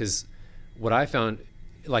want. Because what I found,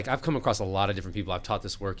 like, I've come across a lot of different people. I've taught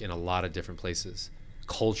this work in a lot of different places,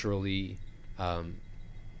 culturally,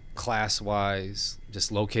 class-wise,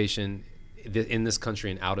 just location, in this country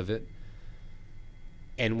and out of it.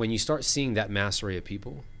 And when you start seeing that mass array of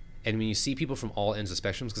people, and when you see people from all ends of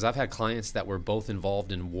spectrums, because I've had clients that were both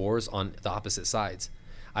involved in wars on the opposite sides.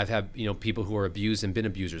 I've had people who are abused and been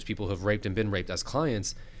abusers, people who have raped and been raped as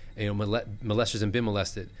clients, molesters and been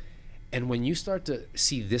molested. And when you start to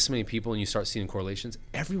see this many people and you start seeing correlations,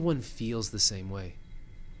 everyone feels the same way.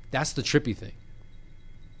 That's the trippy thing.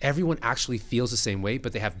 Everyone actually feels the same way,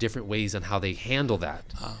 but they have different ways on how they handle that.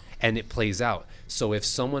 And it plays out. So if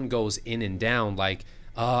someone goes in and down, like,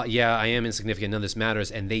 yeah, I am insignificant, none of this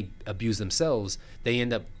matters, and they abuse themselves, they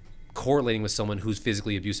end up correlating with someone who's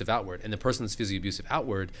physically abusive outward. And the person that's physically abusive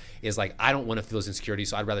outward is like, I don't want to feel this insecurity,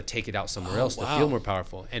 so I'd rather take it out somewhere else to feel more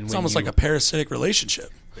powerful. And it's almost like a parasitic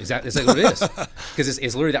relationship. Exactly, it's like what it is. Because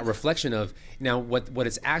it's literally that reflection of, now what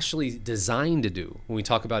it's actually designed to do, when we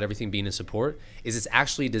talk about everything being in support, is it's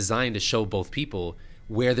actually designed to show both people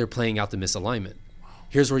where they're playing out the misalignment.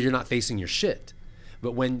 Here's where you're not facing your shit.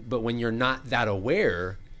 But when you're not that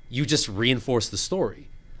aware, you just reinforce the story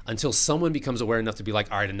until someone becomes aware enough to be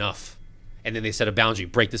like, all right, enough. And then they set a boundary,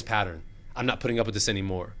 break this pattern. I'm not putting up with this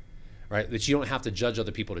anymore, right? That you don't have to judge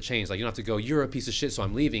other people to change. Like, you don't have to go, you're a piece of shit, so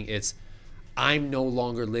I'm leaving. It's, I'm no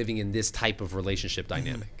longer living in this type of relationship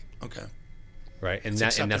dynamic. Okay. Right? And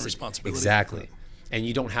that's responsibility. Exactly. And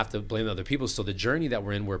you don't have to blame other people. So the journey that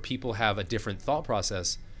we're in, where people have a different thought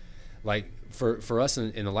process, like for us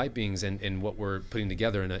in the Light Beings and what we're putting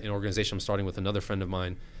together in an organization I'm starting with another friend of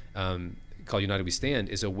mine called United We Stand,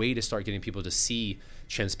 is a way to start getting people to see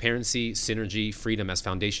transparency, synergy, freedom as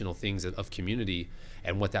foundational things of community,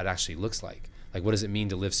 and what that actually looks like. Like, what does it mean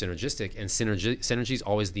to live synergistic? And synergy is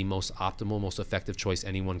always the most optimal, most effective choice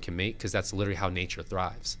anyone can make, because that's literally how nature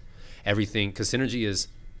thrives. Everything, because synergy is,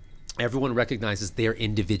 everyone recognizes their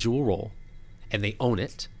individual role and they own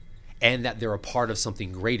it, and that they're a part of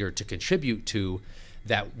something greater to contribute to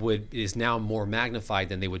that is now more magnified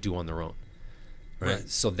than they would do on their own. Right?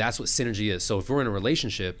 So that's what synergy is. So if we're in a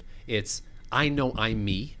relationship, it's, I know I'm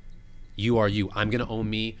me, you are you. I'm going to own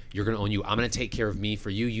me, you're going to own you. I'm going to take care of me for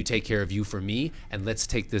you, you take care of you for me, and let's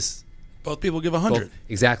take this. Both people give 100.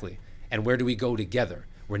 Exactly. And where do we go together?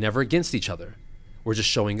 We're never against each other. We're just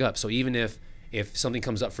showing up. So even if if something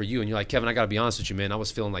comes up for you and you're like, Kevin, I got to be honest with you, man, I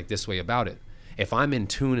was feeling like this way about it. If I'm in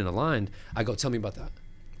tune and aligned, I go, tell me about that.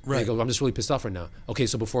 Right. And I go, I'm just really pissed off right now. Okay,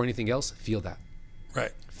 so before anything else, feel that.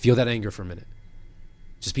 Right. Feel that anger for a minute.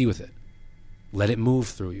 Just be with it. Let it move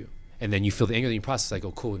through you. And then you feel the anger, then you process. I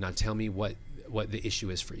go, cool, now tell me what the issue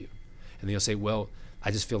is for you. And then you'll say, well,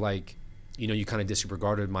 I just feel like, you kind of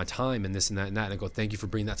disregarded my time and this and that and that. And I go, thank you for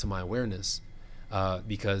bringing that to my awareness.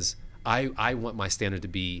 Because I want my standard to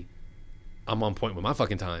be, I'm on point with my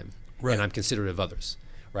fucking time, right, and I'm considerate of others,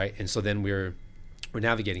 right? And so then we're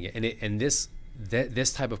navigating it, and this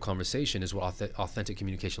type of conversation is what authentic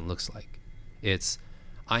communication looks like. It's,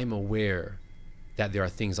 I'm aware that there are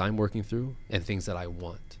things I'm working through and things that I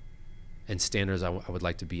want, and standards I would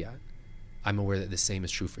like to be at. I'm aware that the same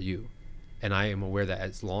is true for you, and I am aware that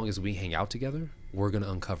as long as we hang out together, we're going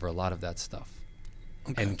to uncover a lot of that stuff.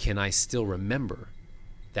 Okay. And can I still remember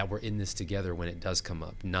that we're in this together when it does come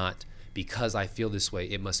up? Not because I feel this way,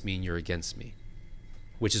 it must mean you're against me,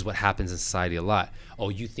 which is what happens in society a lot. Oh,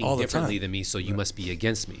 you think differently than me, so you must be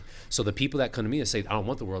against me. So the people that come to me and say, I don't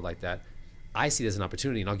want the world like that, I see it as an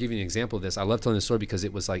opportunity. And I'll give you an example of this. I love telling this story because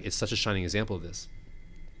it's such a shining example of this.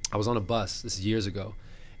 I was on a bus, this is years ago,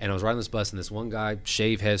 and I was riding this bus, and this one guy,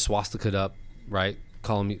 shave head, swastika'd up, right,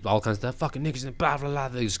 calling me all kinds of stuff, fucking niggas, and blah, blah,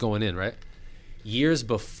 blah, just going in, right? Years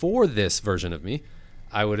before this version of me,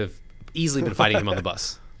 I would have easily been fighting him on the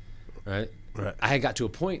bus, right? I had got to a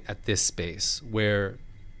point at this space where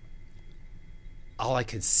all I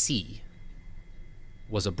could see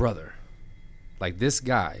was a brother. Like, this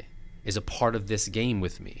guy is a part of this game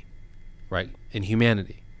with me, right, in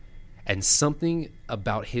humanity. And something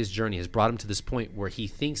about his journey has brought him to this point where he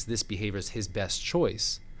thinks this behavior is his best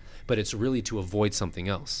choice, but it's really to avoid something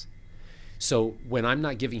else. So when I'm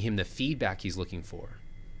not giving him the feedback he's looking for,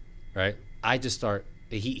 right, I just start,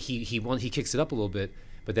 he kicks it up a little bit,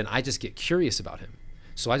 but then I just get curious about him.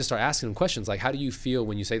 So I just start asking him questions like, how do you feel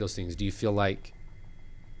when you say those things? Do you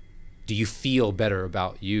feel better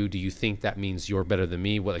about you? Do you think that means you're better than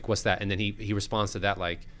me? What's that? And then he responds to that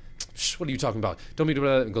like, what are you talking about? Don't be doing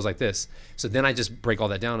that. And goes like this. So then I just break all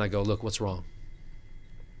that down. And I go, look, what's wrong?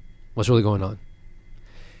 What's really going on?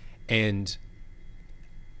 And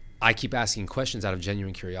I keep asking questions out of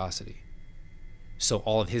genuine curiosity. So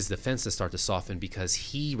all of his defenses start to soften because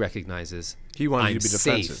he recognizes he wanted I'm you to be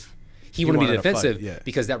defensive. Safe. He wanted to be defensive yeah.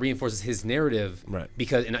 because that reinforces his narrative. Right.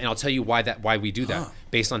 Because, and I'll tell you why we do that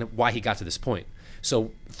based on why he got to this point.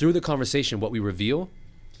 So through the conversation, what we reveal,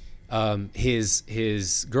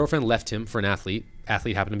 his girlfriend left him for an athlete.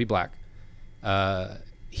 Athlete happened to be black.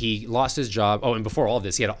 He lost his job. Oh, and before all of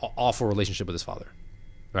this, he had an awful relationship with his father.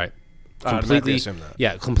 Right. Completely,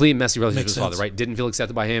 complete messy relationship with his father, right? Didn't feel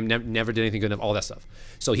accepted by him, never did anything good enough, all that stuff.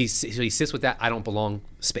 So he sits with that I don't belong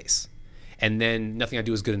space. And then nothing I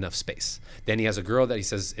do is good enough space. Then he has a girl that he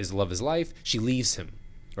says is the love of his life. She leaves him,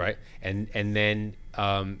 right? And then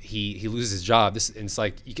he loses his job. And it's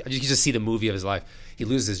like, you can just see the movie of his life. He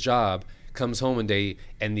loses his job, comes home one day,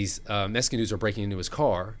 and these Mexican dudes are breaking into his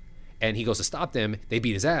car. And he goes to stop them. They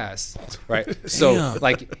beat his ass, right? So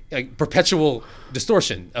like perpetual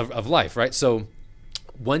distortion of life, right? So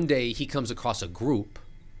one day he comes across a group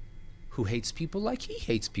who hates people like he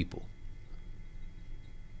hates people.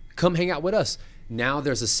 Come hang out with us. Now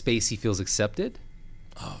there's a space he feels accepted.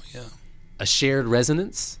 Oh, yeah. A shared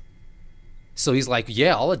resonance. So he's like,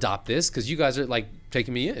 yeah, I'll adopt this because you guys are like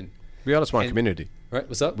taking me in. We all just want community. Right,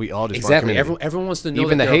 what's up? We all just want community. Everyone wants to know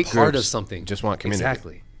even that the they're hate a part groups of something. Just want community.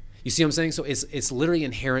 Exactly. You see what I'm saying? So it's literally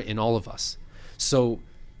inherent in all of us. So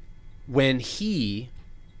when he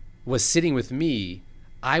was sitting with me,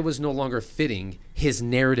 I was no longer fitting his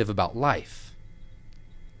narrative about life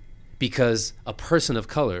because a person of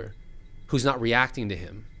color who's not reacting to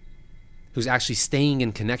him, who's actually staying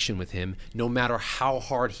in connection with him, no matter how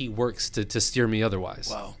hard he works to steer me otherwise.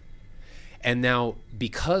 Wow. And now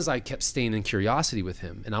because I kept staying in curiosity with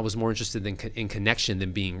him and I was more interested in connection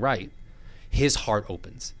than being right, his heart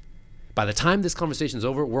opens. By the time this conversation is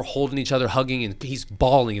over, we're holding each other, hugging, and he's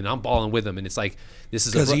bawling, and I'm bawling with him. And it's like, this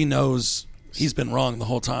is because he knows he's been wrong the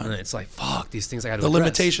whole time. And it's like, fuck, these things I got to the address.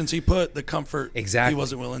 Limitations he put, the comfort exactly. he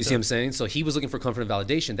wasn't willing to. You see what I'm saying? So he was looking for comfort and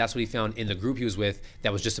validation. That's what he found in the group he was with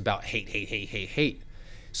that was just about hate.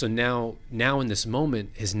 So now in this moment,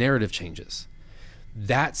 his narrative changes.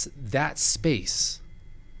 That space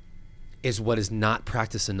is what is not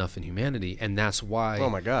practiced enough in humanity, and that's why oh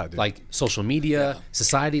my God, dude. Like social media,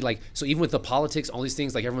 society, like so even with the politics, all these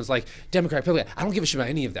things, like everyone's like Democrat, Republican, I don't give a shit about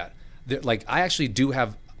any of that. Like I actually do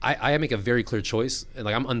have I make a very clear choice, and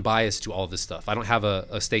like I'm unbiased to all this stuff. I don't have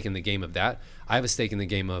a stake in the game of that. I have a stake in the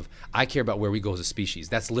game of I care about where we go as a species.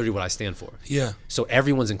 That's literally what I stand for. Yeah. So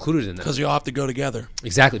everyone's included in that. Because you all have to go together.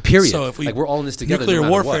 Exactly. Period. So if we're all in this together. Nuclear no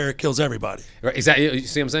matter warfare what. kills everybody. Right. Exactly. You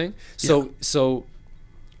see what I'm saying? So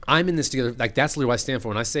I'm in this together. Like that's literally what I stand for.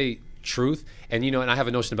 When I say truth, and and I have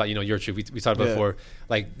a notion about your truth. We talked about before.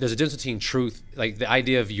 Like there's a difference between truth. Like the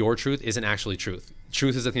idea of your truth isn't actually truth.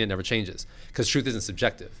 Truth is the thing that never changes because truth isn't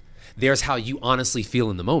subjective. There's how you honestly feel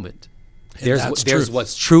in the moment. There's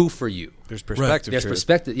what's true for you. There's perspective. There's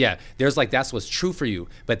perspective. Yeah. There's like that's what's true for you,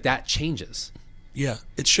 but that changes. Yeah.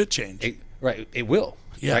 It should change. It will.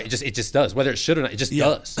 Yeah. Right? It just does. Whether it should or not, it just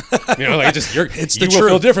does. Like it's you the will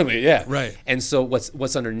truth. feel differently. Yeah. Right. And so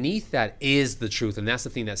what's underneath that is the truth, and that's the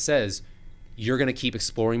thing that says you're going to keep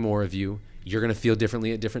exploring more of you. You're going to feel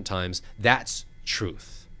differently at different times. That's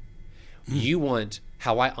truth. You want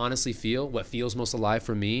how I honestly feel, what feels most alive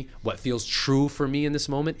for me, what feels true for me in this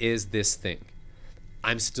moment is this thing.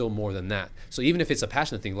 I'm still more than that. So even if it's a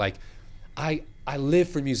passionate thing, like I live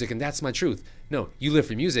for music and that's my truth. No, you live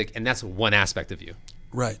for music and that's one aspect of you.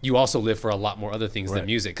 Right. You also live for a lot more other things than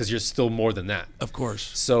music because you're still more than that. Of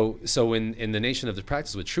course. So in the nation of the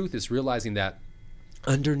practice with truth is realizing that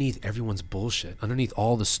underneath everyone's bullshit, underneath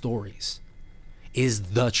all the stories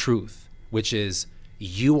is the truth, which is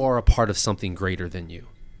you are a part of something greater than you.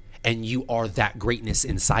 And you are that greatness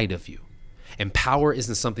inside of you. And power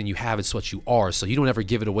isn't something you have, it's what you are. So you don't ever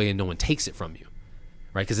give it away and no one takes it from you.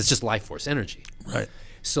 Right? Because it's just life force energy. Right.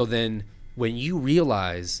 So then when you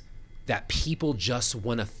realize that people just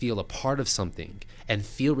want to feel a part of something and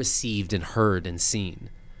feel received and heard and seen,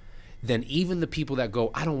 then even the people that go,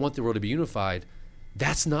 I don't want the world to be unified,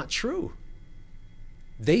 that's not true.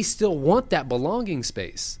 They still want that belonging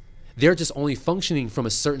space. They're just only functioning from a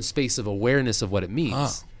certain space of awareness of what it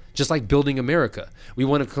means. Just like building America. We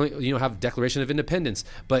want to have Declaration of Independence,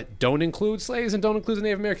 but don't include slaves and don't include the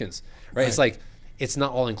Native Americans. Right? It's like, it's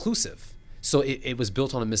not all inclusive. So it was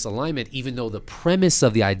built on a misalignment, even though the premise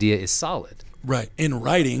of the idea is solid. Right. In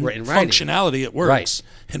writing, functionality, it works. Right.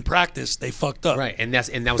 In practice, they fucked up. Right. And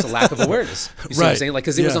that was a lack of awareness. You see what I'm saying? Like,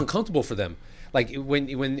 because it was uncomfortable for them. Like when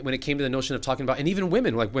it came to the notion of talking about, and even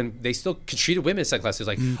women, like when they still treated women in sex classes,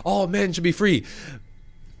 like all men should be free,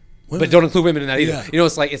 but don't include women in that either. Yeah.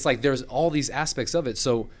 It's like there's all these aspects of it.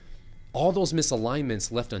 So all those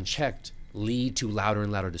misalignments left unchecked lead to louder and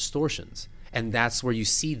louder distortions. And that's where you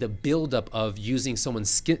see the buildup of using someone's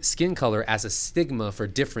skin color as a stigma for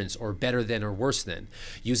difference or better than or worse than.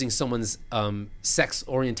 Using someone's sex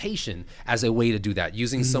orientation as a way to do that.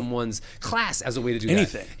 Using someone's class as a way to do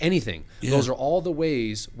that. Anything. Yeah. Those are all the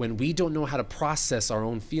ways when we don't know how to process our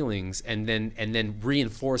own feelings and then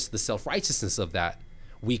reinforce the self-righteousness of that,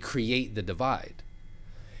 we create the divide.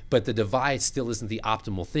 But the divide still isn't the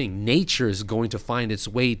optimal thing. Nature is going to find its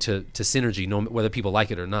way to synergy, whether people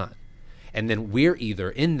like it or not. And then we're either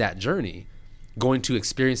in that journey going to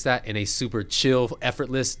experience that in a super chill,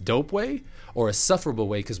 effortless, dope way or a sufferable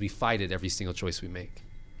way because we fight it every single choice we make.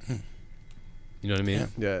 You know what I mean?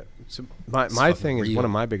 Yeah. So my thing is one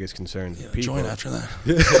of my biggest concerns with people. Join after that.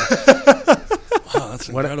 Wow, that's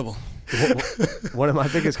incredible. One of my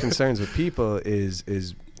biggest concerns with people is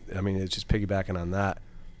I mean, it's just piggybacking on that.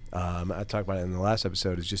 I talked about it in the last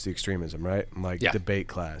episode, is just the extremism, right? Like debate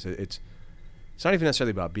class. It's not even necessarily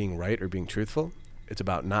about being right or being truthful. It's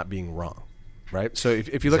about not being wrong, right? So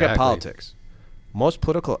if you look at politics, most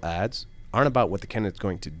political ads aren't about what the candidate's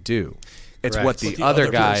going to do. It's what the other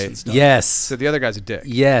guy. Yes. So the other guy's a dick.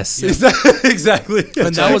 Yes. Yeah. Exactly.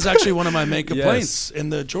 And that was actually one of my main complaints in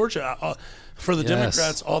the Georgia. For the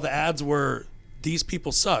Democrats, all the ads were, these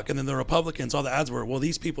people suck. And then the Republicans, all the ads were, well,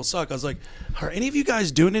 these people suck. I was like, are any of you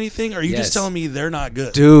guys doing anything? Or are you just telling me they're not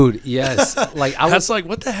good? Dude, yes. Like that's like,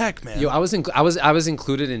 what the heck, man? Yo, I was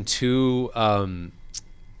included in two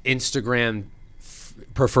Instagram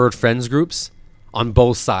preferred friends groups on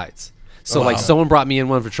both sides. So like someone brought me in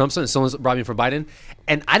one for Trump and someone brought me in for Biden.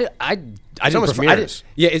 And I didn't prefer, mirrors.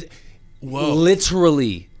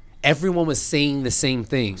 Literally everyone was saying the same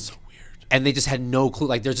thing. So weird. And they just had no clue.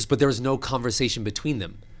 Like but there was no conversation between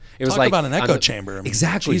them. It was Talk about an echo chamber. I mean,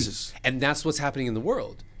 exactly. Jesus. And that's what's happening in the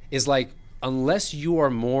world. Is like, unless you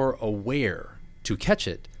are more aware to catch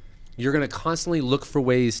it, you're going to constantly look for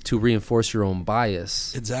ways to reinforce your own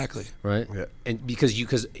bias. Exactly. Right? Yeah. And because you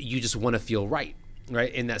just want to feel right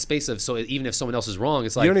in that space of, so even if someone else is wrong,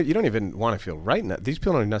 it's like you don't even want to feel right. These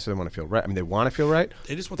people don't necessarily want to feel right. I mean, they want to feel right.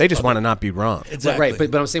 They just want to not be wrong. Exactly. Right.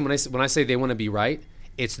 But I'm saying when I say they want to be right,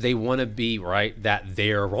 it's they want to be right that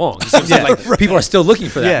they're wrong. You see what I'm saying? Like, people are still looking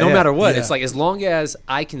for that, no matter what. Yeah. It's like, as long as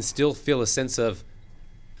I can still feel a sense of,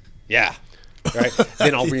 right?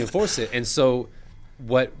 Then I'll reinforce it. And so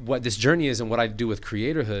what this journey is, and what I do with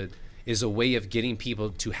Creatorhood, is a way of getting people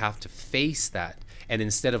to have to face that. And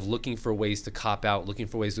instead of looking for ways to cop out, looking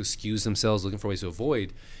for ways to excuse themselves, looking for ways to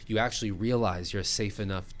avoid, you actually realize you're safe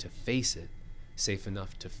enough to face it, safe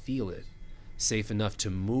enough to feel it, safe enough to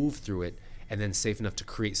move through it, and then safe enough to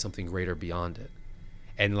create something greater beyond it.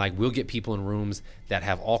 And like, we'll get people in rooms that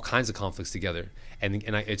have all kinds of conflicts together, and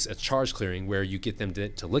it's a charge clearing where you get them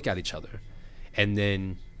to look at each other and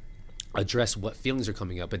then address what feelings are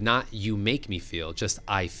coming up, but not you make me feel, just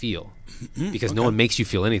I feel, because no one makes you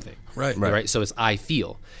feel anything. Right. So it's I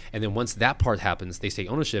feel. And then once that part happens, they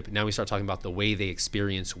take ownership. Now we start talking about the way they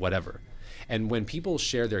experience whatever. And when people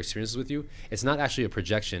share their experiences with you, it's not actually a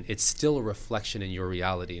projection. It's still a reflection in your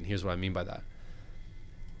reality. And here's what I mean by that.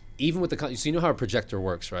 Even with so you know how a projector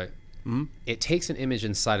works, right? Mm-hmm. It takes an image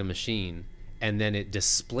inside a machine and then it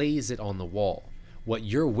displays it on the wall. What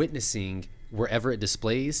you're witnessing wherever it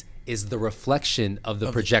displays is the reflection of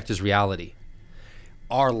the projector's reality.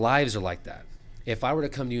 Our lives are like that. If I were to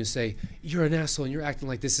come to you and say, you're an asshole and you're acting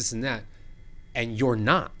like this and that, and you're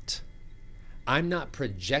not, I'm not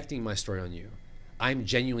projecting my story on you. I'm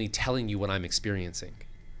genuinely telling you what I'm experiencing.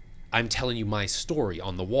 I'm telling you my story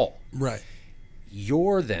on the wall. Right.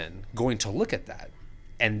 You're then going to look at that.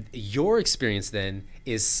 And your experience then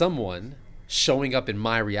is someone showing up in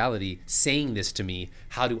my reality, saying this to me.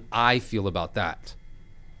 How do I feel about that?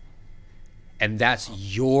 And that's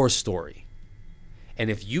your story. And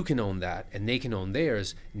if you can own that and they can own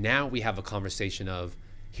theirs, now we have a conversation of,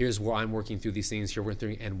 here's where I'm working through these things, here we're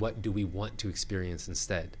through, and what do we want to experience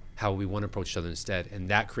instead? How we want to approach each other instead? And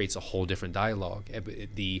that creates a whole different dialogue.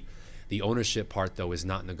 The ownership part, though, is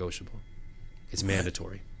not negotiable. It's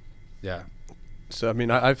mandatory. Yeah. So, I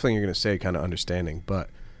mean, I think you're going to say kind of understanding, but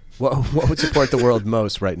what would support the world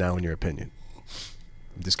most right now, in your opinion?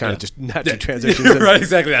 This kind of just naturally transitions. Right,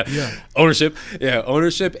 exactly that. Yeah.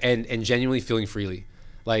 Ownership and genuinely feeling freely.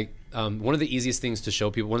 Like, one of the easiest things to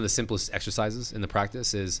show people, one of the simplest exercises in the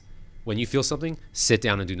practice is when you feel something, sit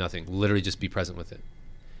down and do nothing. Literally just be present with it.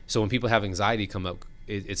 So when people have anxiety come up,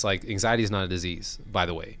 it's like, anxiety is not a disease, by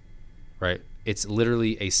the way, right? It's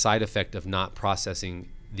literally a side effect of not processing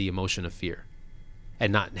the emotion of fear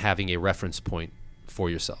and not having a reference point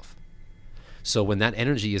for yourself. So when that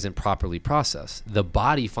energy isn't properly processed, the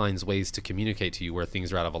body finds ways to communicate to you where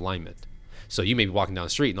things are out of alignment. So you may be walking down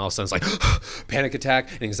the street and all of a sudden it's like panic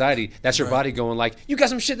attack and anxiety. That's your body going like, you got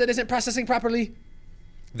some shit that isn't processing properly.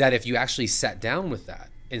 That if you actually sat down with that,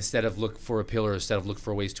 instead of look for a pill or instead of look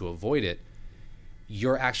for ways to avoid it,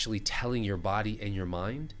 you're actually telling your body and your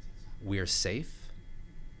mind, we're safe.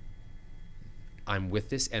 I'm with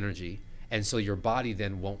this energy. And so your body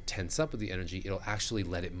then won't tense up with the energy. It'll actually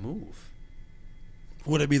let it move.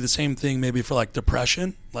 Would it be the same thing maybe for like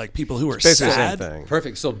depression? Like people who are basically sad? the same thing.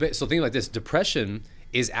 Perfect. So think like this. Depression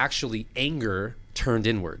is actually anger turned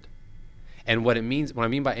inward. And what I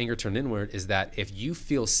mean by anger turned inward is that if you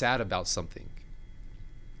feel sad about something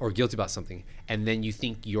or guilty about something, and then you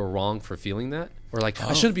think you're wrong for feeling that, or like,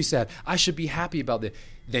 I shouldn't be sad, I should be happy about it,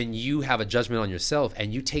 then you have a judgment on yourself,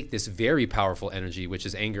 and you take this very powerful energy, which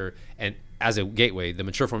is anger, and as a gateway, the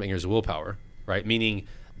mature form of anger is willpower, right? Meaning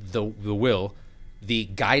the will, the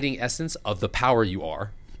guiding essence of the power you are,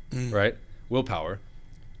 right? Willpower,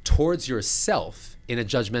 towards yourself in a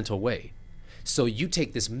judgmental way. So you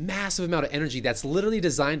take this massive amount of energy that's literally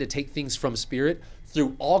designed to take things from spirit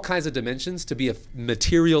through all kinds of dimensions to be a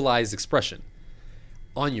materialized expression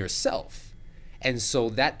on yourself. And so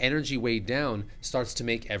that energy weighed down starts to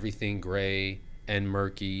make everything gray and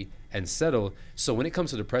murky and settle. So when it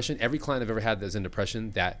comes to depression, every client I've ever had that's in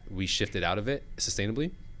depression that we shifted out of it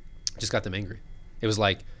sustainably just got them angry. It was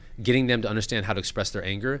like getting them to understand how to express their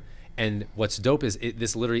anger. And what's dope is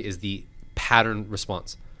this literally is the pattern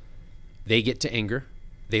response. They get to anger,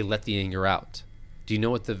 they let the anger out. Do you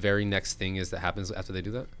know what the very next thing is that happens after they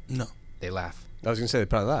do that? No. They laugh. I was going to say they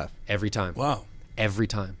probably laugh. Every time. Wow. Every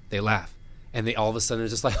time. They laugh. And they all of a sudden are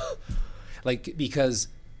just like, because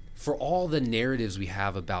for all the narratives we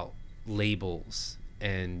have about labels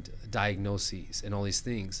and diagnoses and all these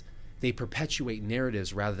things, they perpetuate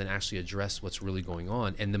narratives rather than actually address what's really going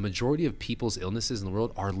on. And the majority of people's illnesses in the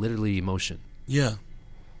world are literally emotion. Yeah.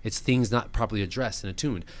 It's things not properly addressed and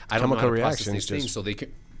attuned. I don't know how to process these things, so they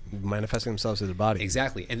can manifesting themselves in the body.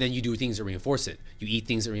 Exactly. And then you do things that reinforce it. You eat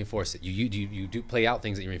things that reinforce it. You do play out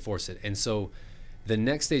things that reinforce it. And so the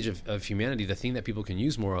next stage of humanity, the thing that people can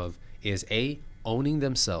use more of is owning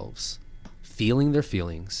themselves, feeling their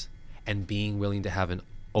feelings, and being willing to have an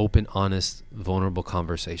open, honest, vulnerable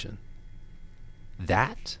conversation.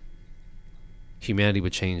 That humanity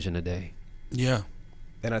would change in a day. Yeah.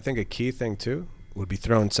 And I think a key thing too would be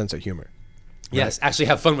throwing sense of humor. Yes, actually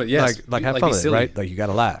have fun with it. Yes, like have fun with it, right? Like you got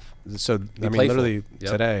to laugh. So I mean, playful. literally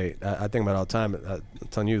today, I think about it all the time. I'm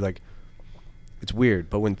telling you, like, it's weird,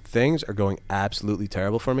 but when things are going absolutely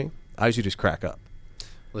terrible for me, I usually just crack up.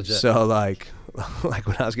 Legit. So like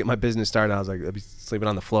when I was getting my business started, I was like, I'd be sleeping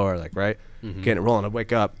on the floor, like getting it rolling. I'd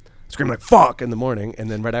wake up, scream like "fuck" in the morning, and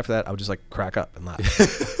then right after that, I would just like crack up and laugh.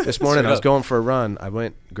 This morning, I was going for a run. I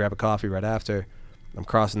went grab a coffee right after. I'm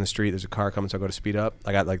crossing the street. There's a car coming, so I go to speed up.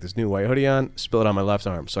 I got like this new white hoodie on, spill it on my left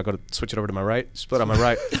arm. So I go to switch it over to my right, spill it on my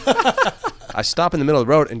right. I stop in the middle of the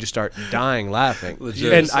road and just start dying laughing.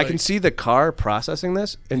 Legit. And I can see the car processing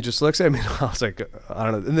this and just looks at me. And I was like, I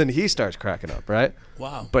don't know. And then he starts cracking up, right?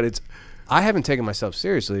 Wow. But I haven't taken myself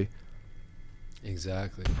seriously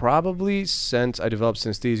Exactly. probably since I developed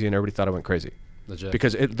synesthesia and everybody thought I went crazy. Legit.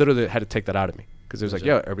 Because it literally had to take that out of me. Because it was like,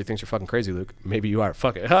 yo, everybody thinks you're fucking crazy, Luke. Maybe you are.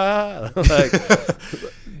 Fuck it. Like,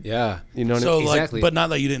 yeah. you know what I So mean? Exactly. like, but not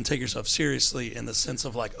that you didn't take yourself seriously in the sense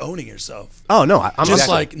of like owning yourself. Oh, no. I'm Just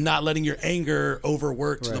exactly. like not letting your anger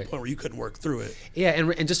overwork to the Right. point where you couldn't work through it. Yeah,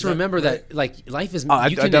 and just to remember that like life is I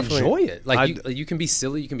you can definitely- enjoy it. Like I- you can be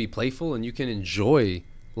silly, you can be playful, and you can enjoy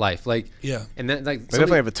life. Like Yeah. and then like I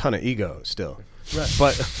definitely have a ton of ego still. Right.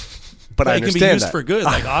 But I It can understand be used that. for good,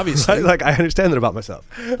 like obviously. Like I understand that about myself.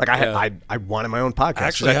 Like Yeah. I wanted my own podcast. 'Cause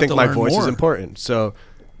Actually, I have think to my learn voice more. is important. So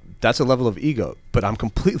that's a level of ego, but I'm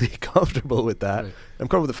completely comfortable with that. Right. I'm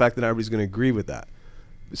comfortable with the fact that not everybody's going to agree with that.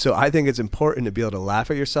 So I think it's important to be able to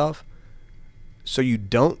laugh at yourself so you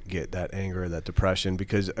don't get that anger or that depression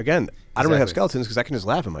because, again, I don't really have Exactly. skeletons because I can just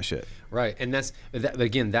laugh at my shit. right, and that's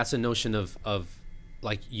again that's a notion of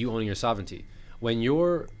like you owning your sovereignty. When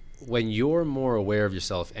you're more aware of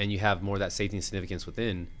yourself and you have more of that safety and significance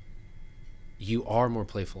within, you are more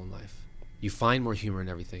playful in life. You find more humor in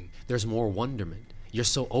everything. There's more wonderment. You're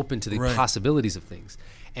so open to the Right. possibilities of things.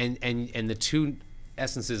 And the two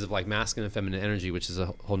essences of like masculine and feminine energy, which is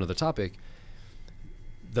a whole nother topic,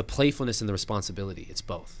 the playfulness and the responsibility, it's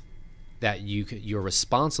both. That you're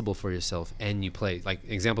responsible for yourself and you play. Like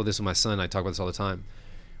example of this with my son, I talk about this all the time.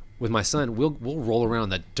 With my son, we'll roll around in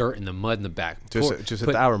the dirt and the mud in the back. Just at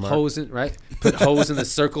the hour mark. Hose in, right? Put hose in the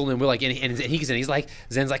circle, and we're like, and he's like,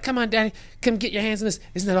 Zen's like, come on, Daddy, come get your hands in this.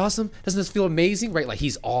 Isn't that awesome? Doesn't this feel amazing? Right? Like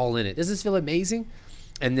he's all in it. Doesn't this feel amazing?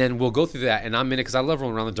 And then we'll go through that, and I'm in it because I love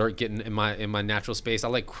rolling around the dirt, getting in my natural space. I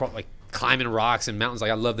like climbing rocks and mountains.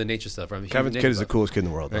 Like I love the nature stuff. I'm a Kevin's huge kid is the nature coolest kid in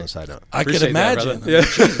the world, on the side note. I could Appreciate that, imagine.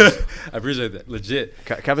 brother. Yeah. I appreciate that. Legit.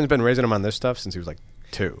 Kevin's been raising him on this stuff since he was like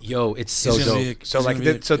 2. Yo, it's so He's gonna dope. be a- So he's like,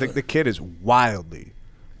 gonna be a so killer. the kid is wildly,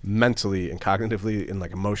 mentally and cognitively and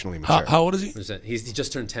like emotionally mature. How old is he? 100%. He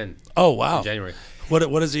just turned 10 Oh wow. in January.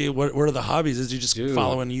 What is he? What are the hobbies? Is he just Dude.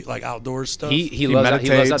 following you like outdoor stuff? He loves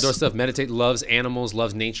meditates. outdoor stuff. Meditate, loves animals,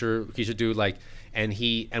 loves nature. He should do like, and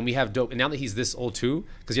we have dope. And now that he's this old too,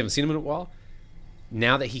 because you haven't seen him in a while.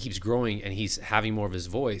 Now that he keeps growing and he's having more of his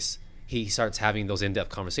voice, he starts having those in-depth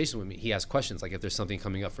conversations with me. He asks questions like if there's something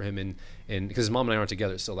coming up for him, and because his mom and I aren't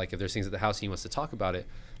together, so like if there's things at the house he wants to talk about it,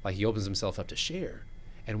 like he opens himself up to share,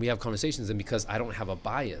 and we have conversations. And because I don't have a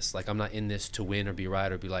bias, like I'm not in this to win or be right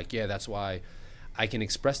or be like, yeah, that's why. I can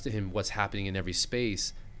express to him what's happening in every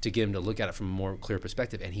space to get him to look at it from a more clear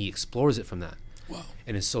perspective, and he explores it from that. Wow.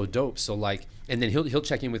 And it's so dope. So like, and then he'll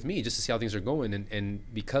check in with me just to see how things are going.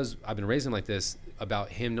 And because I've been raising like this, about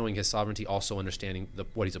him knowing his sovereignty, also understanding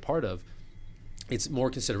what he's a part of, it's more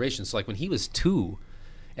consideration. So like when he was 2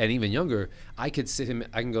 and even younger, I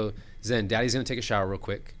can go, Zen, Daddy's gonna take a shower real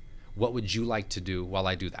quick. What would you like to do while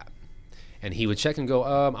I do that? And he would check and go,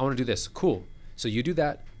 I want to do this. Cool. So you do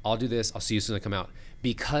that. I'll do this. I'll see you as soon as I come out.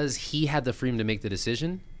 Because he had the freedom to make the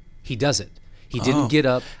decision, he does it. He didn't get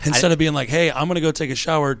up. Instead of being like, "Hey, I'm gonna go take a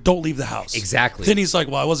shower. Don't leave the house." Exactly. Then he's like,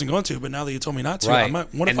 "Well, I wasn't going to, but now that you told me not to, Right. I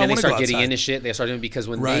might. What And if then I they want to start go getting outside?" into shit. They start doing because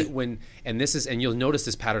Right. and you'll notice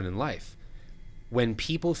this pattern in life. When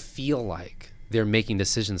people feel like they're making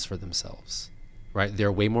decisions for themselves, right?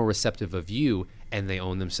 They're way more receptive of you, and they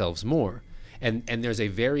own themselves more. And there's a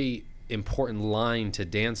very important line to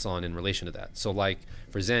dance on in relation to that. So like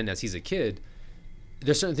for Zen, as he's a kid,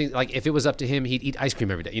 there's certain things, like if it was up to him, he'd eat ice cream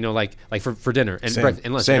every day, you know, like for dinner and Same. breakfast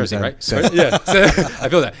and lunch Same and everything, as right? that. Same. Right? Yeah. I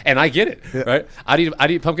feel that. And I get it, right?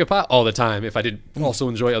 I'd eat pumpkin pie all the time if I did also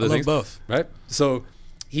enjoy other love things. both. Right? So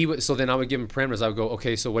so then I would give him parameters. I would go,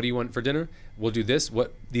 okay, so what do you want for dinner? We'll do this.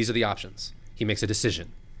 These are the options. He makes a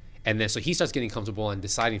decision. And then so he starts getting comfortable and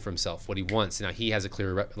deciding for himself what he wants. Now he has a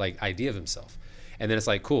clear idea of himself. And then it's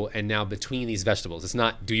like, cool. And now between these vegetables, it's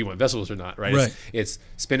not, do you want vegetables or not, right? Right. It's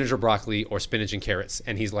spinach or broccoli or spinach and carrots.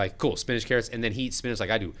 And he's like, cool, spinach, carrots. And then he eats spinach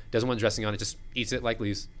like I do. Doesn't want dressing on it, just eats it like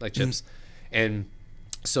leaves, like chips. And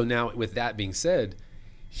so now with that being said,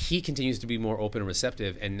 he continues to be more open and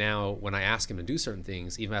receptive. And now when I ask him to do certain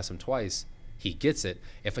things, even ask him twice, he gets it.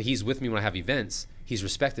 If he's with me when I have events, he's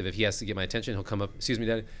respective. If he has to get my attention, he'll come up, excuse me,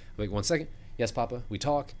 Daddy. I'm like, 1 second. Yes, Papa. We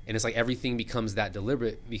talk. And it's like everything becomes that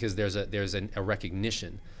deliberate because there's a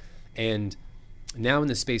recognition. And now in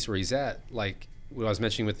the space where he's at, like what I was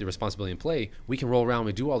mentioning with the responsibility in play, we can roll around,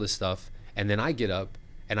 we do all this stuff, and then I get up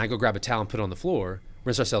and I go grab a towel and put it on the floor,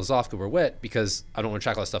 rinse ourselves off because we're wet because I don't want to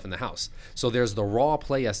track all that stuff in the house. So there's the raw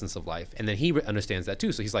play essence of life. And then he understands that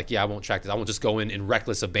too. So he's like, yeah, I won't track this. I won't just go in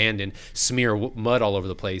reckless abandon, smear mud all over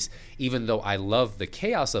the place, even though I love the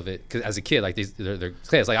chaos of it. Because as a kid, like they're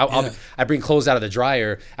chaos. Like I bring clothes out of the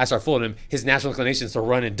dryer, I start folding them. His natural inclination is to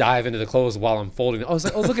run and dive into the clothes while I'm folding them. I was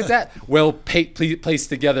like, oh, look at that. Well placed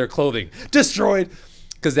together clothing. Destroyed.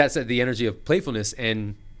 Because that's the energy of playfulness.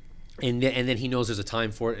 And then he knows there's a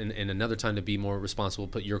time for it and another time to be more responsible,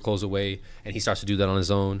 put your clothes away, and he starts to do that on his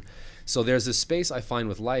own. So there's this space I find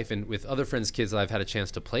with life and with other friends' kids that I've had a chance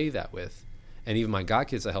to play that with, and even my god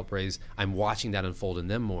kids I help raise, I'm watching that unfold in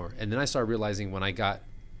them more. And then I started realizing when I got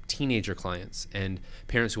teenager clients and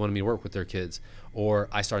parents who wanted me to work with their kids, or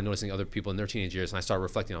I started noticing other people in their teenage years and I started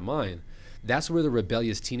reflecting on mine, that's where the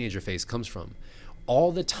rebellious teenager phase comes from.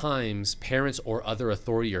 All the times parents or other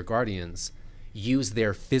authority or guardians use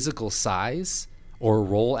their physical size or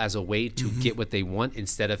role as a way to get what they want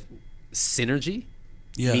instead of synergy,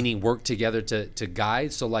 meaning work together to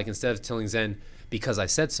guide. So like instead of telling Zen, because I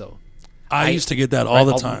said so. I used to get that all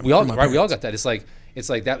the time. We all got that. It's like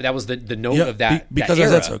that was the note of that because that I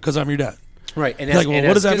era. said so, because I'm your dad. Right. And like, well,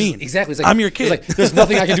 what does that mean? Exactly. It's like, I'm your kid. It's like, there's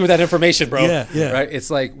nothing I can do with that information, bro. Yeah. Right. It's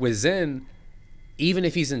like with Zen, even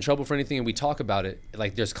if he's in trouble for anything and we talk about it,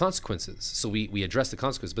 like there's consequences. So we address the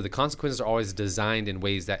consequences, but the consequences are always designed in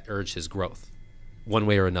ways that urge his growth one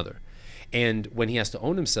way or another. And when he has to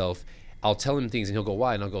own himself, I'll tell him things and he'll go,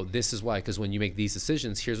 why? And I'll go, this is why, because when you make these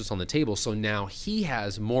decisions, here's what's on the table. So now he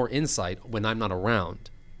has more insight when I'm not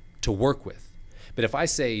around to work with. But if I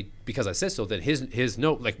say, because I said so, then his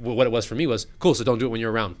note, like what it was for me was, cool, so don't do it when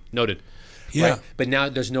you're around. Noted. Yeah. Right? But now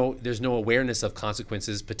there's no awareness of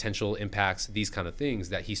consequences, potential impacts, these kind of things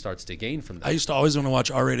that he starts to gain from that. I used to always want to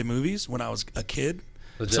watch R-rated movies when I was a kid.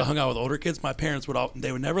 Legit. So I hung out with older kids. My parents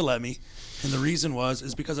they would never let me. And the reason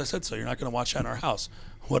is because I said so. You're not going to watch that in our house.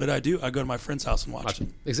 What did I do? I go to my friend's house and watch it.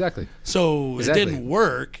 Exactly. So it didn't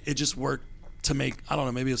work. It just worked to make, I don't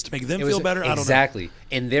know, maybe it's to make them feel better. Exactly.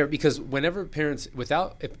 And because whenever parents,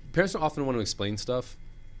 if parents don't often want to explain stuff,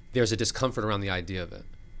 there's a discomfort around the idea of it.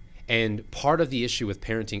 And part of the issue with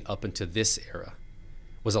parenting up into this era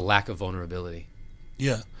was a lack of vulnerability.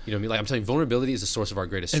 Yeah. You know what I mean? Like I'm telling you, vulnerability is the source of our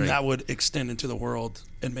greatest strength. And that would extend into the world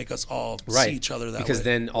and make us all see each other that way. Because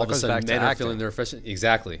then all of a sudden men are feeling their frustration.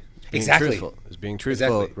 Exactly. Being truthful. It's being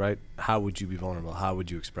truthful, right? How would you be vulnerable? How would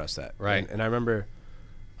you express that? Right. And I remember,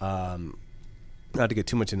 not to get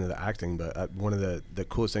too much into the acting, but one of the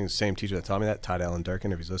coolest things, same teacher that taught me that, Todd Allen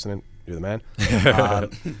Durkin, if he's listening, you're the man,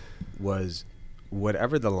 was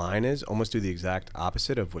whatever the line is, almost do the exact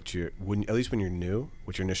opposite of at least when you're new,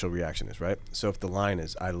 what your initial reaction is, right? So if the line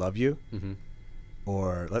is "I love you,"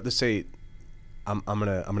 or let's say I'm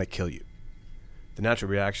gonna kill you, the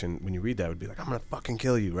natural reaction when you read that would be like, I'm gonna fucking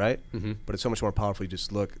kill you, right? But it's so much more powerful. You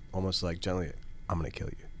just look almost like gently, I'm gonna kill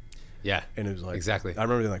you. Yeah. And it was like, exactly. I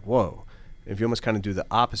remember being like, whoa. If you almost kind of do the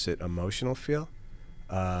opposite emotional feel,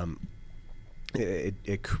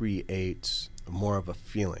 it creates more of a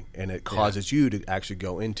feeling, and it causes you to actually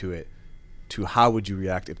go into it to how would you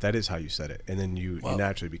react if that is how you said it, and then you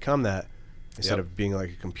naturally become that instead of being like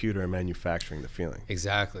a computer and manufacturing the feeling.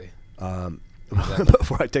 Exactly.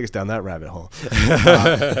 Before I take us down that rabbit hole,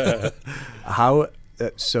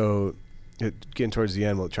 so getting towards the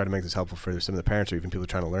end, we'll try to make this helpful for some of the parents or even people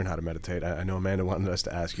trying to learn how to meditate. I know Amanda wanted us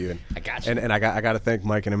to ask you, and I got you. And I got to thank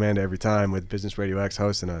Mike and Amanda every time with Business Radio X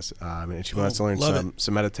hosting us, and she wants to learn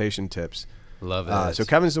some meditation tips. Love it. So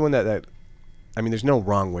Kevin's the one that I mean, there's no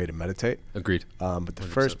wrong way to meditate. Agreed. But the 100%.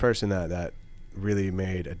 First person that really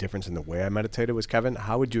made a difference in the way I meditated was Kevin.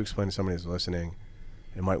 How would you explain to somebody who's listening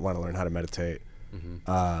and might want to learn how to meditate?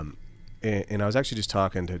 And I was actually just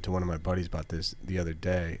talking to one of my buddies about this the other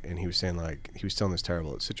day, and he was saying, like, he was still in this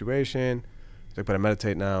terrible situation. He's like, but I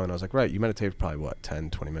meditate now. And I was like, right, you meditate for probably,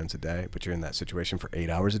 10, 20 minutes a day, but you're in that situation for 8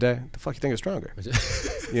 hours a day? The fuck you think is stronger? You know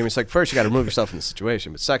what I mean? It's like, first, you got to remove yourself from the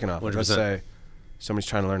situation. But second off, 100%. Let's say somebody's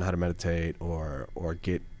trying to learn how to meditate or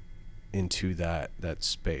get into that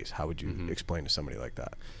space. How would you explain to somebody like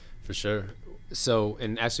that? For sure. So,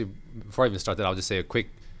 and actually, before I even start that, I'll just say a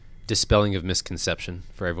quick dispelling of misconception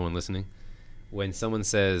for everyone listening. When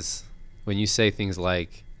you say things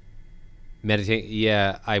like meditate,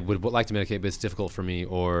 I would like to meditate, but it's difficult for me,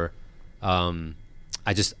 or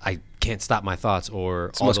I can't stop my thoughts, or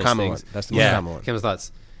It's the all most those common things. one. That's the most common one. Common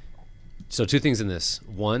thoughts. So 2 things in this.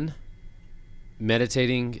 1,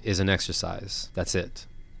 meditating is an exercise. That's it.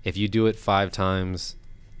 If you do it 5 times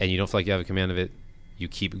and you don't feel like you have a command of it, you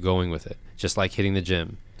keep going with it. Just like hitting the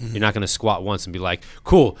gym. You're not going to squat once and be like,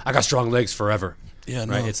 cool, I got strong legs forever. Yeah,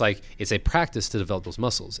 Right? no. It's like, it's a practice to develop those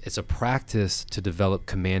muscles. It's a practice to develop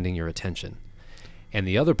commanding your attention. And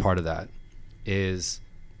the other part of that is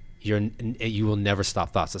you will never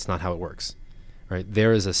stop thoughts. That's not how it works. Right?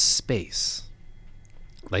 There is a space.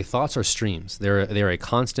 Like, thoughts are streams. They're a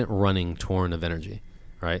constant running torrent of energy,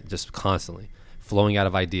 right? Just constantly flowing out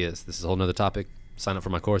of ideas. This is a whole nother topic. Sign up for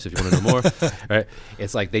my course if you want to know more. Right?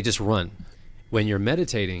 It's like they just run. When you're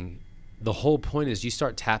meditating, the whole point is you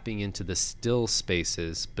start tapping into the still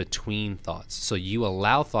spaces between thoughts. So you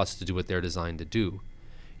allow thoughts to do what they're designed to do.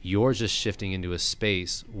 You're just shifting into a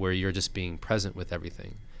space where you're just being present with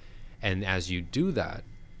everything. And as you do that,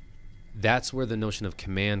 that's where the notion of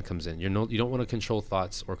command comes in. You don't want to control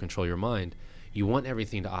thoughts or control your mind. You want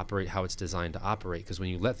everything to operate how it's designed to operate, because when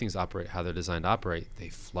you let things operate how they're designed to operate, they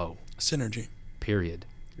flow. Synergy. Period.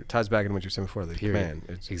 It ties back into what you were saying before. The Period.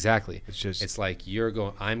 command. Exactly. It's like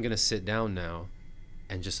I'm going to sit down now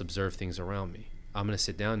and just observe things around me. I'm going to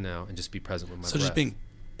sit down now and just be present with my breath. So just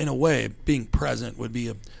in a way, being present would be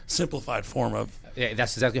a simplified form of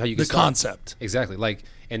that's exactly how you the can start. concept. Exactly. Like,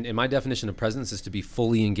 and my definition of presence is to be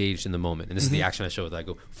fully engaged in the moment. And this is the action I show that I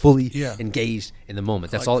go fully engaged in the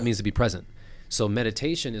moment. That's all it means to be present. So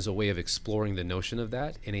meditation is a way of exploring the notion of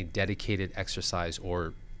that in a dedicated exercise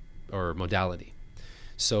or modality.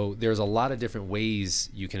 So there's a lot of different ways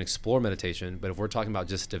you can explore meditation, but if we're talking about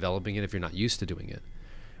just developing it, if you're not used to doing it,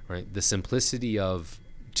 right? The simplicity of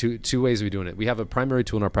two ways we're doing it. We have a primary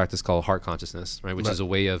tool in our practice called heart consciousness, right? Which is a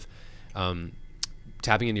way of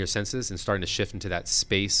tapping into your senses and starting to shift into that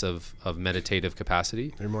space of meditative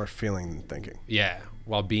capacity. You're more feeling than thinking. Yeah,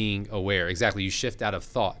 while being aware. Exactly. You shift out of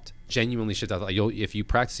thought, genuinely shift out of thought. If you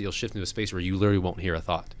practice it, you'll shift into a space where you literally won't hear a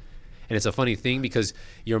thought. And it's a funny thing because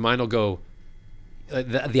your mind will go,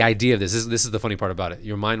 the idea of this is the funny part about it.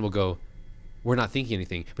 Your mind will go, we're not thinking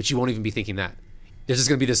anything, but you won't even be thinking that. There's just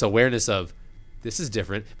going to be this awareness of, this is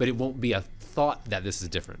different, but it won't be a thought that this is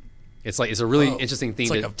different. It's a really interesting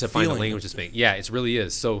thing to find a language to speak. Yeah, it really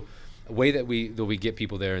is. So a way that we get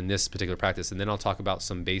people there in this particular practice, and then I'll talk about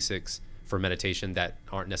some basics for meditation that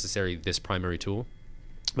aren't necessarily this primary tool.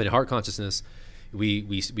 But in heart consciousness,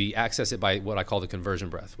 we access it by what I call the conversion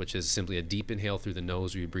breath, which is simply a deep inhale through the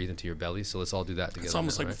nose where you breathe into your belly. So let's all do that together. It's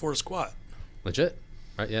almost now, like right? before a squat. Legit.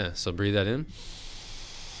 Right, yeah. So breathe that in.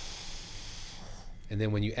 And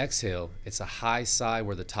then when you exhale, it's a high sigh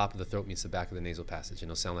where the top of the throat meets the back of the nasal passage. And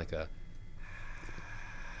it'll sound like a...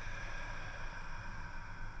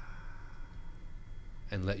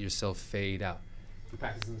 And let yourself fade out. You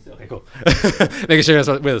practicing this? Okay, cool. Making sure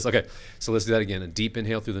you're with us. Okay, so let's do that again. A deep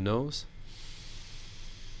inhale through the nose.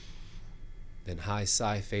 Then high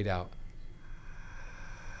sigh, fade out.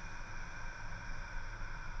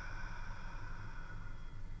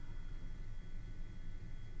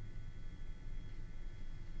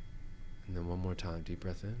 And then one more time, deep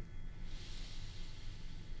breath in.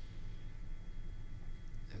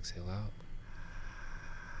 Exhale out.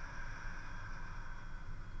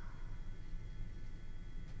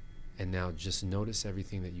 And now just notice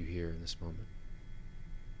everything that you hear in this moment.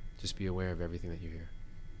 Just be aware of everything that you hear.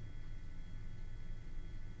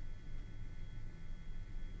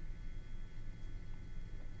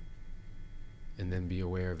 And then be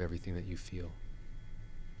aware of everything that you feel.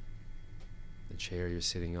 The chair you're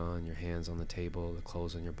sitting on, your hands on the table, the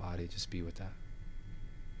clothes on your body, just be with that.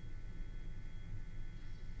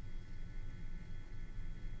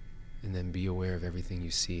 And then be aware of everything you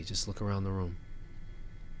see. Just look around the room.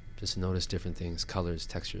 Just notice different things, colors,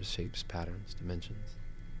 textures, shapes, patterns, dimensions.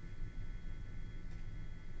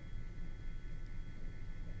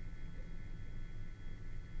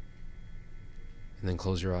 And then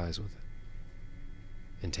close your eyes with it.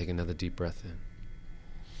 And take another deep breath in.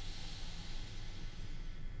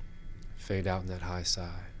 Fade out in that high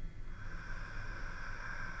sigh.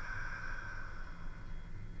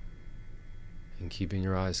 And keeping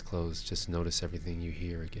your eyes closed, just notice everything you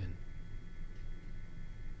hear again.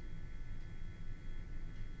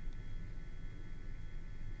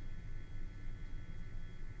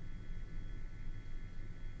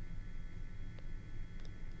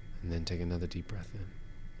 And then take another deep breath in.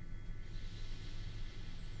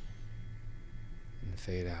 And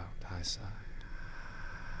fade out, high sigh.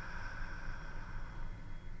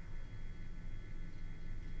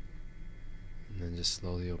 And then just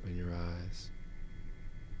slowly open your eyes.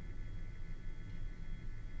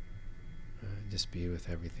 just be with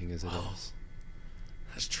everything as it is.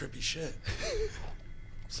 That's trippy shit.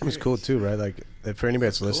 It's cool too, right? Like for anybody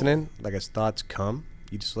that's listening, like as thoughts come,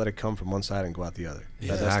 you just let it come from one side and go out the other.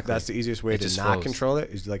 Yeah. That's the easiest way It to just not flows. control it.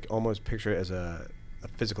 Is like almost picture it as a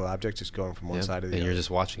physical object just going from one side to the and other. you're just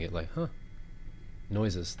watching it like,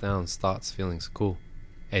 noises, sounds, thoughts, feelings, cool.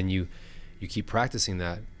 And you keep practicing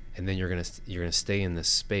that, and then you're gonna stay in this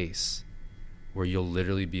space where you'll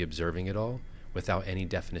literally be observing it all without any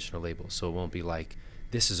definition or label. So it won't be like,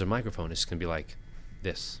 this is a microphone. It's gonna be like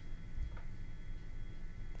this,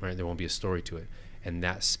 right? There won't be a story to it. And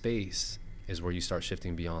that space is where you start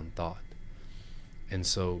shifting beyond thought. And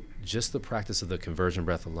so just the practice of the conversion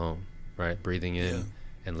breath alone, right? Breathing in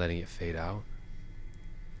and letting it fade out.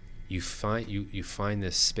 You find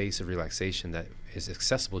this space of relaxation that is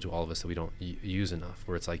accessible to all of us that we don't use enough,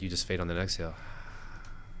 where it's like you just fade on the exhale.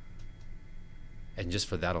 And just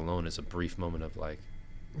for that alone is a brief moment of like,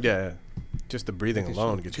 yeah, just the breathing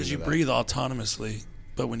alone gets you Because you into that. breathe autonomously,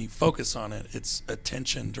 but when you focus on it, it's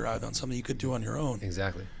attention derived on something you could do on your own.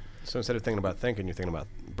 exactly. So instead of thinking about thinking, you're thinking about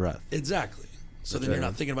breath. Exactly. So That's then you're right.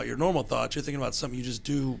 not thinking about your normal thoughts. You're thinking about something you just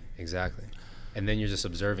do. Exactly. And then you're just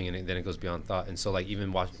observing, and then it goes beyond thought. And so like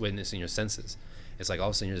even witnessing your senses, it's like all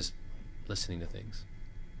of a sudden you're just listening to things.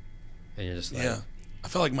 And you're just like I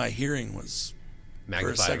felt like my hearing was for a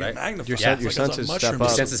magnified, second right? magnified. Your It's sen- your like I was on senses step mushrooms. up.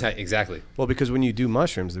 Your senses, exactly. Well, because when you do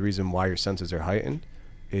mushrooms, the reason why your senses are heightened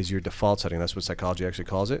is your default setting. That's what psychology actually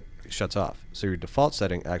calls it. It shuts off. So your default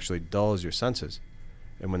setting actually dulls your senses.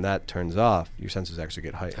 And when that turns off, your senses actually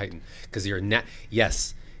get heightened. Tighten. Because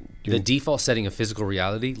the default setting of physical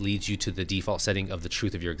reality leads you to the default setting of the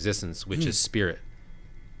truth of your existence, which is spirit.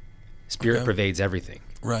 Spirit pervades everything.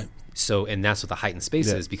 Right. So, and that's what the heightened space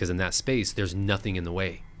Yeah. is, because in that space, there's nothing in the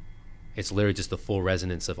way. It's literally just the full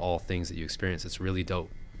resonance of all things that you experience. It's really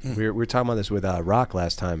dope. We were talking about this with Rock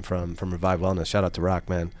last time from Revive Wellness. Shout out to Rock,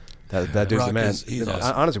 man. That dude's Rock the man. he's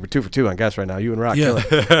awesome. Honestly, we're 2 for 2 on guests right now. You and Rock Yeah.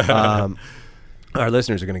 kill it. Our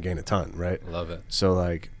listeners are going to gain a ton, right? Love it. So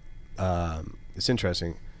like, it's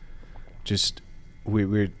interesting. Just we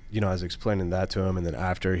I was explaining that to him, and then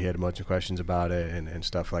after he had a bunch of questions about it and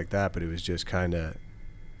stuff like that. But it was just kind of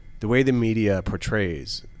the way the media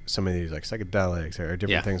portrays some of these like psychedelics or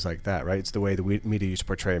different things like that, right? It's the way the media used to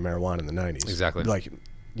portray marijuana in the 90s. Exactly. Like,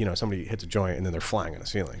 somebody hits a joint and then they're flying on a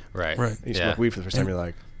ceiling. Right. Right. You smoke weed for the first time, you're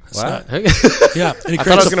like, It's what? not- yeah. And it I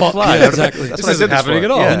thought I was creates a going to fly. Yeah, exactly. That's This what I isn't did this happening for.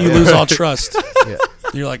 at all. Yeah. And you lose all trust. Yeah.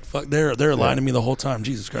 You're like, fuck, they're lying to me the whole time.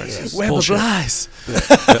 Jesus Christ. This is Web of bullshit. lies.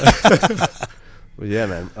 Well, yeah,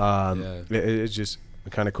 man. It's just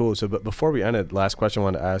kind of cool. So, but before we ended, last question I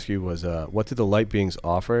wanted to ask you was, what did the Light Beings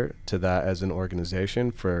offer to that as an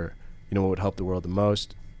organization for, what would help the world the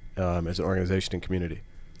most as an organization and community?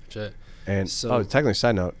 Shit. And So- technically,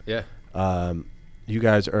 side note, Yeah. you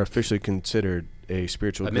guys are officially considered a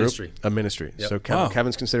spiritual group. Ministry. A ministry. Yep. So Wow.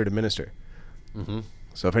 Kevin's considered a minister. Mm-hmm.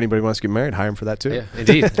 So if anybody wants to get married, hire him for that too. Yeah,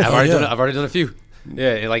 indeed. I've already done a few. Yeah,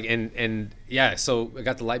 and yeah. So I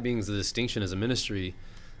got the Light Beings, the distinction as a ministry,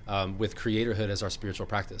 with creatorhood as our spiritual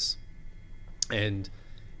practice, and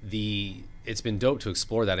it's been dope to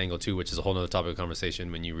explore that angle too, which is a whole nother topic of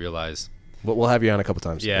conversation when you realize, We'll have you on a couple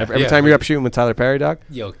times. Yeah, Every yeah. time you're up shooting with Tyler Perry, Doc.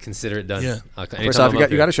 yo, consider it done. Yeah. First off, you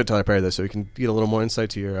got to show Tyler Perry this so we can get a little more insight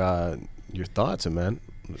to your thoughts, and man.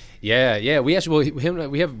 Yeah. We actually,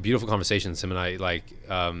 we have beautiful conversations, him and I, like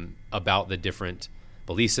about the different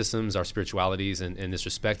belief systems, our spiritualities, and this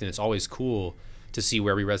respect. And it's always cool to see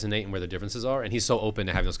where we resonate and where the differences are. And he's so open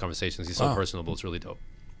to having those conversations. He's so personable. It's really dope.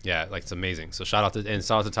 Yeah, like it's amazing. So shout out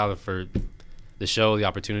to Tyler for the show, the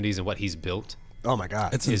opportunities, and what he's built. Oh my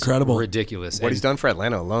God, It's Is incredible. ridiculous. what he's done for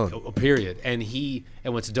Atlanta alone. Period. And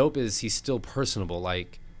what's dope is he's still personable.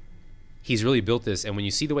 Like he's really built this, and when you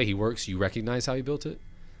see the way he works, you recognize how he built it.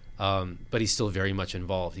 But he's still very much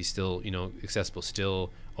involved. He's still, accessible, still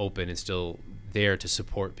open, and still there to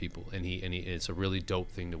support people. And it's a really dope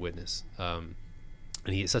thing to witness. And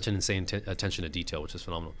he has such an insane attention to detail, which is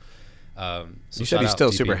phenomenal. So You said shout he's out still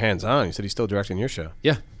DP. super hands-on. You said he's still directing your show.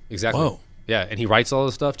 Yeah, exactly. Whoa. Yeah, and he writes all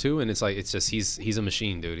this stuff too, and it's just he's a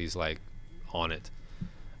machine, dude. He's like on it.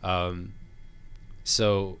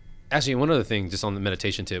 So actually, one other thing, just on the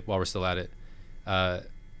meditation tip, while we're still at it,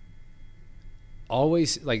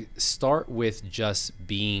 always start with just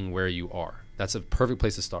being where you are. That's a perfect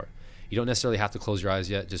place to start. You don't necessarily have to close your eyes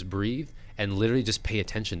yet. Just breathe and literally just pay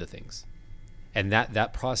attention to things, and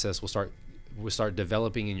that process will start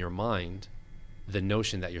developing in your mind the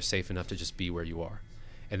notion that you're safe enough to just be where you are.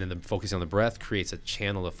 And then the focusing on the breath creates a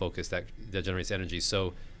channel of focus that generates energy.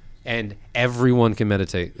 So, and everyone can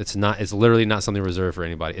meditate. It's literally not something reserved for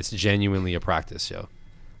anybody. It's genuinely a practice, yo.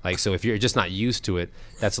 Like, so if you're just not used to it,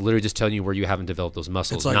 that's literally just telling you where you haven't developed those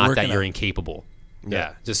muscles, like not that working you're out. incapable.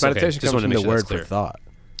 Yeah. Just meditation just comes wanted to from make the sure that's word for clear. thought,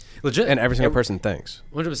 Legit. and every single person thinks.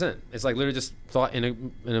 100%. It's like literally just thought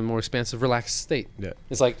in a more expansive, relaxed state. Yeah.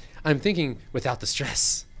 It's like I'm thinking without the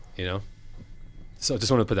stress, you know? So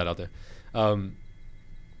just want to put that out there.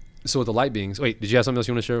 So with the light beings, wait, did you have something else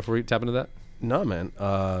you want to share before we tap into that? No, man.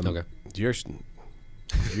 Okay. Your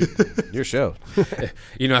show.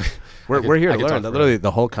 You know, We're here I to could learn. talk Literally,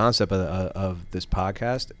 the whole concept of this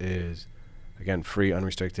podcast is, again, free,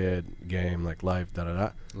 unrestricted game, like life, da da da.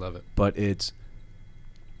 Love it. But it's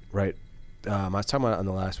right. I was talking about it on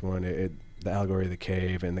the last one, the allegory of the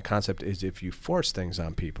cave, and the concept is if you force things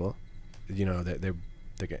on people, you know,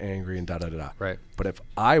 they get angry and da da da da. Right. But if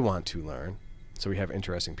I want to learn, so we have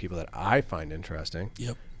interesting people that I find interesting,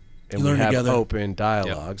 Yep. and You we learn have together. open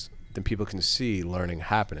dialogues, then people can see learning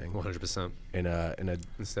happening 100%. in a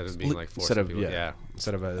Instead of being like forcing instead of people. yeah,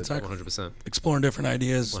 instead of a Exactly. 100%. Exploring different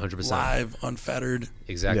ideas, 100%. live, unfettered.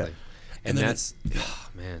 Exactly. Yeah. And then that's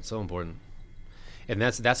man, so important. And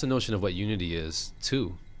that's the notion of what unity is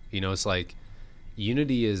too. You know, it's like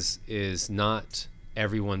unity is not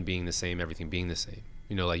everyone being the same, everything being the same.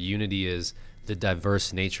 You know, like unity is the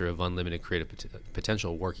diverse nature of unlimited creative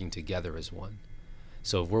potential working together as one.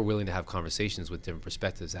 So if we're willing to have conversations with different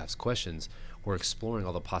perspectives, ask questions, we're exploring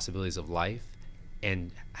all the possibilities of life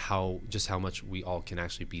and how much we all can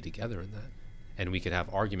actually be together in that. And we can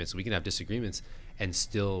have arguments, we can have disagreements, and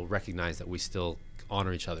still recognize that we still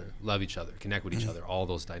honor each other, love each other, connect with each other, all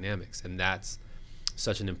those dynamics. And that's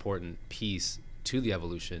such an important piece to the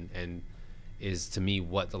evolution and is, to me,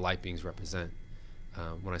 what the light beings represent.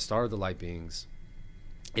 When I started the light beings,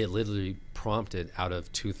 it literally prompted out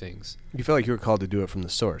of two things. You felt like you were called to do it from the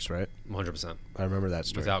source, right? 100%. I remember that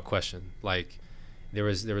story. Without question. Like there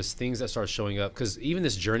was things that started showing up, because even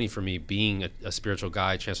this journey for me being a spiritual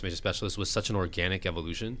guide, transformation specialist, was such an organic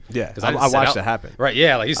evolution. Yeah, because I watched it happen. Right,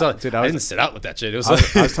 yeah, like you saw. Dude, I didn't sit out with that shit. It was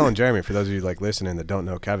I was telling Jeremy, for those of you like listening that don't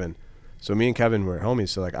know Kevin, so me and Kevin were homies.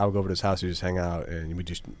 So like I would go over to his house, we just hang out, and we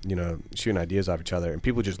just shooting ideas off each other, and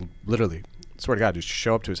people just literally, swear to God, just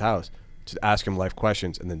show up to his house, just ask him life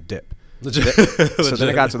questions, and then dip. Legit. So then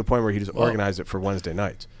it got to the point where he just organized it for Wednesday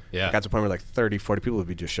nights. Yeah. It got to the point where like 30, 40 people would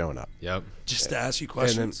be just showing up. Yep. Just to ask you And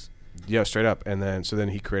questions. then, yeah, straight up. And then, so then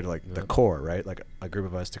he created like the core, right? Like a group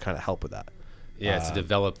of us to kind of help with that. Yeah, to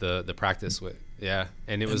develop the practice with. Yeah,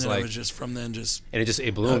 and it was and then like, it was just from then just and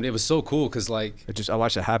it bloomed. It was so cool because like I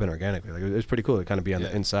watched it happen organically. Like it was pretty cool to kind of be on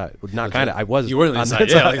the inside. Well, not Legit. kind of. I was. You were on the inside.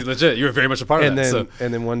 Yeah, like, legit. You were very much a part And of that. then, So.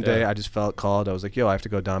 and then one day yeah. I just felt called. I was like, yo, I have to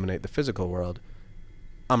go dominate the physical world.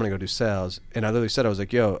 I'm gonna go do sales. And I literally said, I was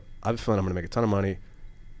like, yo, I have a feeling I'm gonna make a ton of money.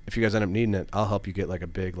 If you guys end up needing it, I'll help you get like a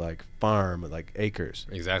big like farm with like acres.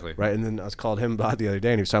 Exactly. Right. And then I was called him about the other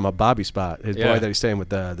day, and he was talking about Bobby Spot, his Yeah. boy that he's staying with,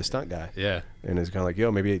 the stunt guy. Yeah. And it's kind of like,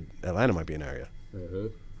 yo, maybe Atlanta might be an area.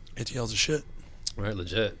 ATL's a shit. Right,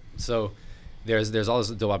 legit. So there's all this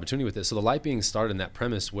dope opportunity with it. So the light being started in that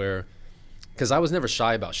premise where, because I was never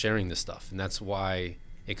shy about sharing this stuff, and that's why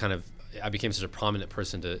I became such a prominent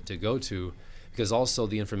person to go to, because also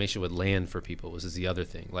the information would land for people was the other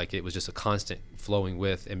thing. Like it was just a constant flowing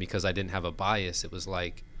with, and because I didn't have a bias, it was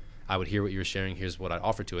like I would hear what you were sharing, here's what I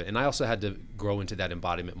offer to it. And I also had to grow into that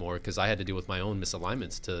embodiment more, because I had to deal with my own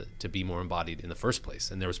misalignments to be more embodied in the first place,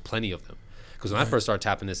 and there was plenty of them. Because when I first started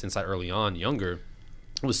tapping this insight early on, younger,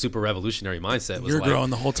 it was super revolutionary mindset. It was You're like,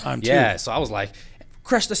 growing the whole time too. yeah, so I was like,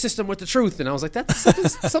 crush the system with the truth. And I was like, that's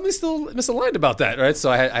something still misaligned about that, right? So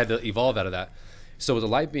I had to evolve out of that. So with the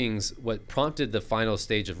light beings, what prompted the final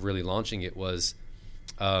stage of really launching it was,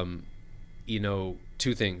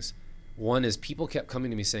 two things. One is people kept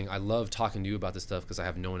coming to me saying, I love talking to you about this stuff because I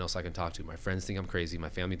have no one else I can talk to. My friends think I'm crazy. My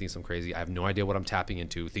family thinks I'm crazy. I have no idea what I'm tapping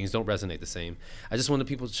into. Things don't resonate the same. I just wanted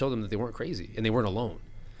people to show them that they weren't crazy and they weren't alone.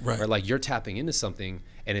 Right. Like you're tapping into something,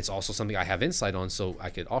 and it's also something I have insight on, so I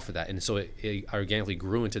could offer that. And so it organically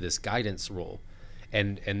grew into this guidance role.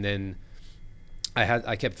 And then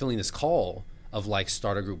I kept feeling this call of like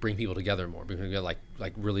start a group, bring people together more, bring people together,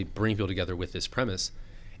 like really bring people together with this premise.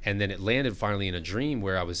 And then it landed finally in a dream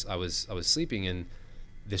where I was sleeping, and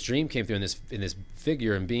this dream came through, and this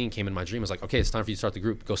figure and being came in my dream. I was like, okay, it's time for you to start the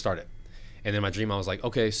group. Go start it. And then my dream, I was like,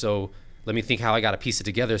 okay, so let me think how I got to piece it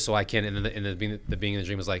together so I can. And then the being in the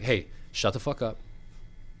dream was like, hey, shut the fuck up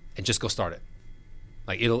and just go start it.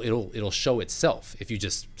 Like it'll show itself if you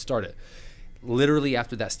just start it. Literally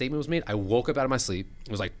after that statement was made, I woke up out of my sleep.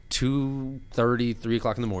 It was like 2:30, 3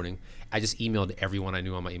 o'clock in the morning. I just emailed everyone I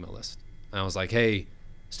knew on my email list. And I was like, hey,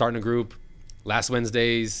 starting a group, last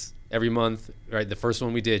Wednesdays every month, right? The first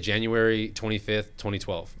one we did, January 25th,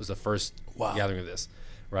 2012 was the first gathering of this,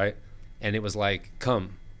 right? And it was like,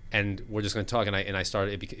 come. and we're just going to talk. And I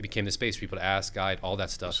started. It became the space for people to ask, guide, all that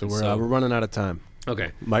stuff. So And we're running out of time.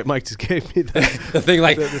 Okay. Mike just gave me The thing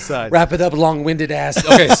like the side. wrap it up, long-winded ass.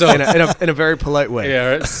 Okay, so in a very polite way. yeah,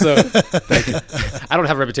 right, so thank you. I don't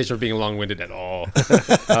have a reputation for being long-winded at all.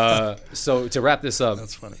 So to wrap this up,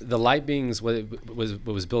 That's funny. The Light Beings what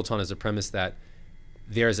was built on is a premise that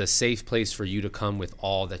there's a safe place for you to come with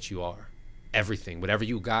all that you are, everything, whatever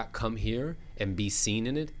you got. Come here and be seen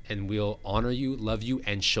in it, and we'll honor you, love you,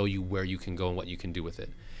 and show you where you can go and what you can do with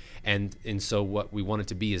it. And so what we want it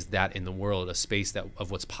to be is that in the world, a space that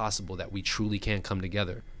of what's possible, that we truly can come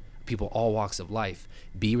together. People, all walks of life,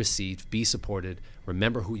 be received, be supported,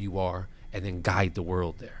 remember who you are, and then guide the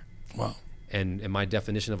world there. Wow. And my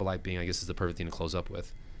definition of a light being, I guess is the perfect thing to close up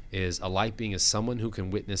with, is a light being is someone who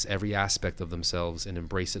can witness every aspect of themselves and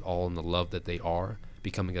embrace it all in the love that they are,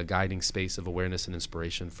 becoming a guiding space of awareness and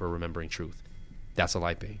inspiration for remembering truth. That's a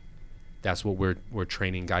light being. That's what we're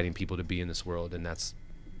training, guiding people to be in this world, and that's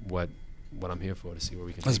what I'm here for, to see where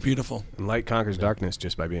we can. That's beautiful. And light conquers darkness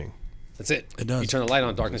just by being. That's it. It does. You turn the light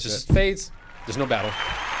on, darkness That's just fades. There's no battle.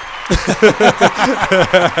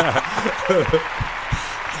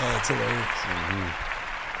 Oh, that's hilarious.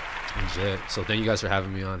 Legit. So thank you guys for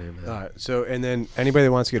having me on here, man. All right. So, and then anybody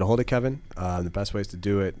that wants to get a hold of Kevin, the best ways to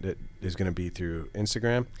do it is going to be through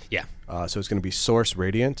Instagram. Yeah. So it's going to be Source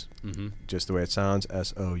Radiant, Mm-hmm. just the way it sounds,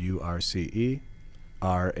 SOURCE,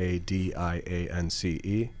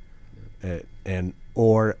 RADIANCE,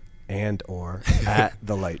 or at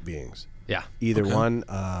the Light Beings. Yeah. Either Okay.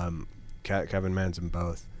 one. Kevin mans them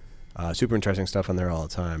both. Super interesting stuff on there all the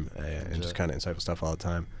time, and just kind of insightful stuff all the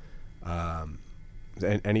time.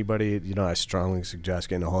 And anybody, I strongly suggest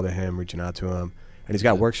getting a hold of him, reaching out to him. And he's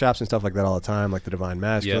got workshops and stuff like that all the time, like the Divine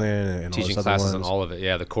Masculine and teaching all those other classes ones. on all of it.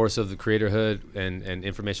 Yeah, the course of the Creatorhood and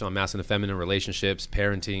information on masculine and feminine relationships,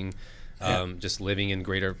 parenting, just living in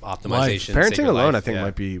greater optimization. Parenting sacred alone, life. I think, Yeah.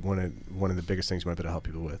 might be one of the biggest things you might be able to help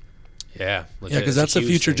people with. Yeah, Yeah, because that's the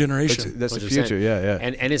future generation. That's the 100%. future, yeah.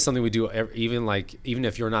 And it's something we do even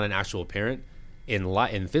if you're not an actual parent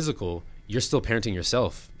in physical, you're still parenting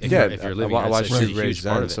yourself. If you're living, I watched it's a you raise huge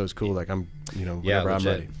part Zen, of it. so it's cool. Like I'm, Yeah, whenever I'm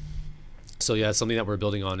legit. ready. So yeah, it's something that we're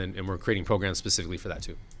building on, and we're creating programs specifically for that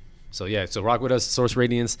too. So yeah, so rock with us, Source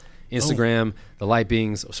Radiance, Instagram, The Light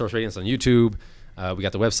Beings, Source Radiance on YouTube. We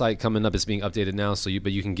got the website coming up; it's being updated now.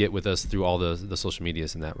 But you can get with us through all the social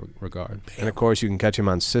medias in that regard. And of course, you can catch him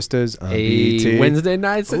on Sisters on Hey, BET. Wednesday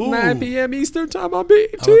nights at Ooh. 9 p.m. Eastern time on BET.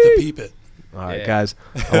 How about the peep it? All right, Yeah. guys.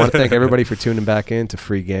 I want to thank everybody for tuning back in to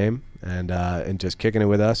Free Game and just kicking it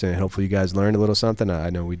with us. And hopefully, you guys learned a little something. I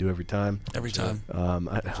know we do every time. Every time.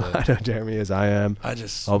 I know Jeremy is. I am. I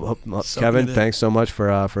just. soaking Kevin, it in. thanks so much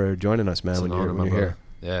for joining us, man. It's When an you're, honor, when my you're here,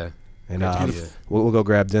 brother. Yeah, and Great to be here. we'll go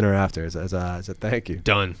grab dinner after as a thank you.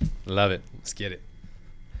 Done. Love it. Let's get it.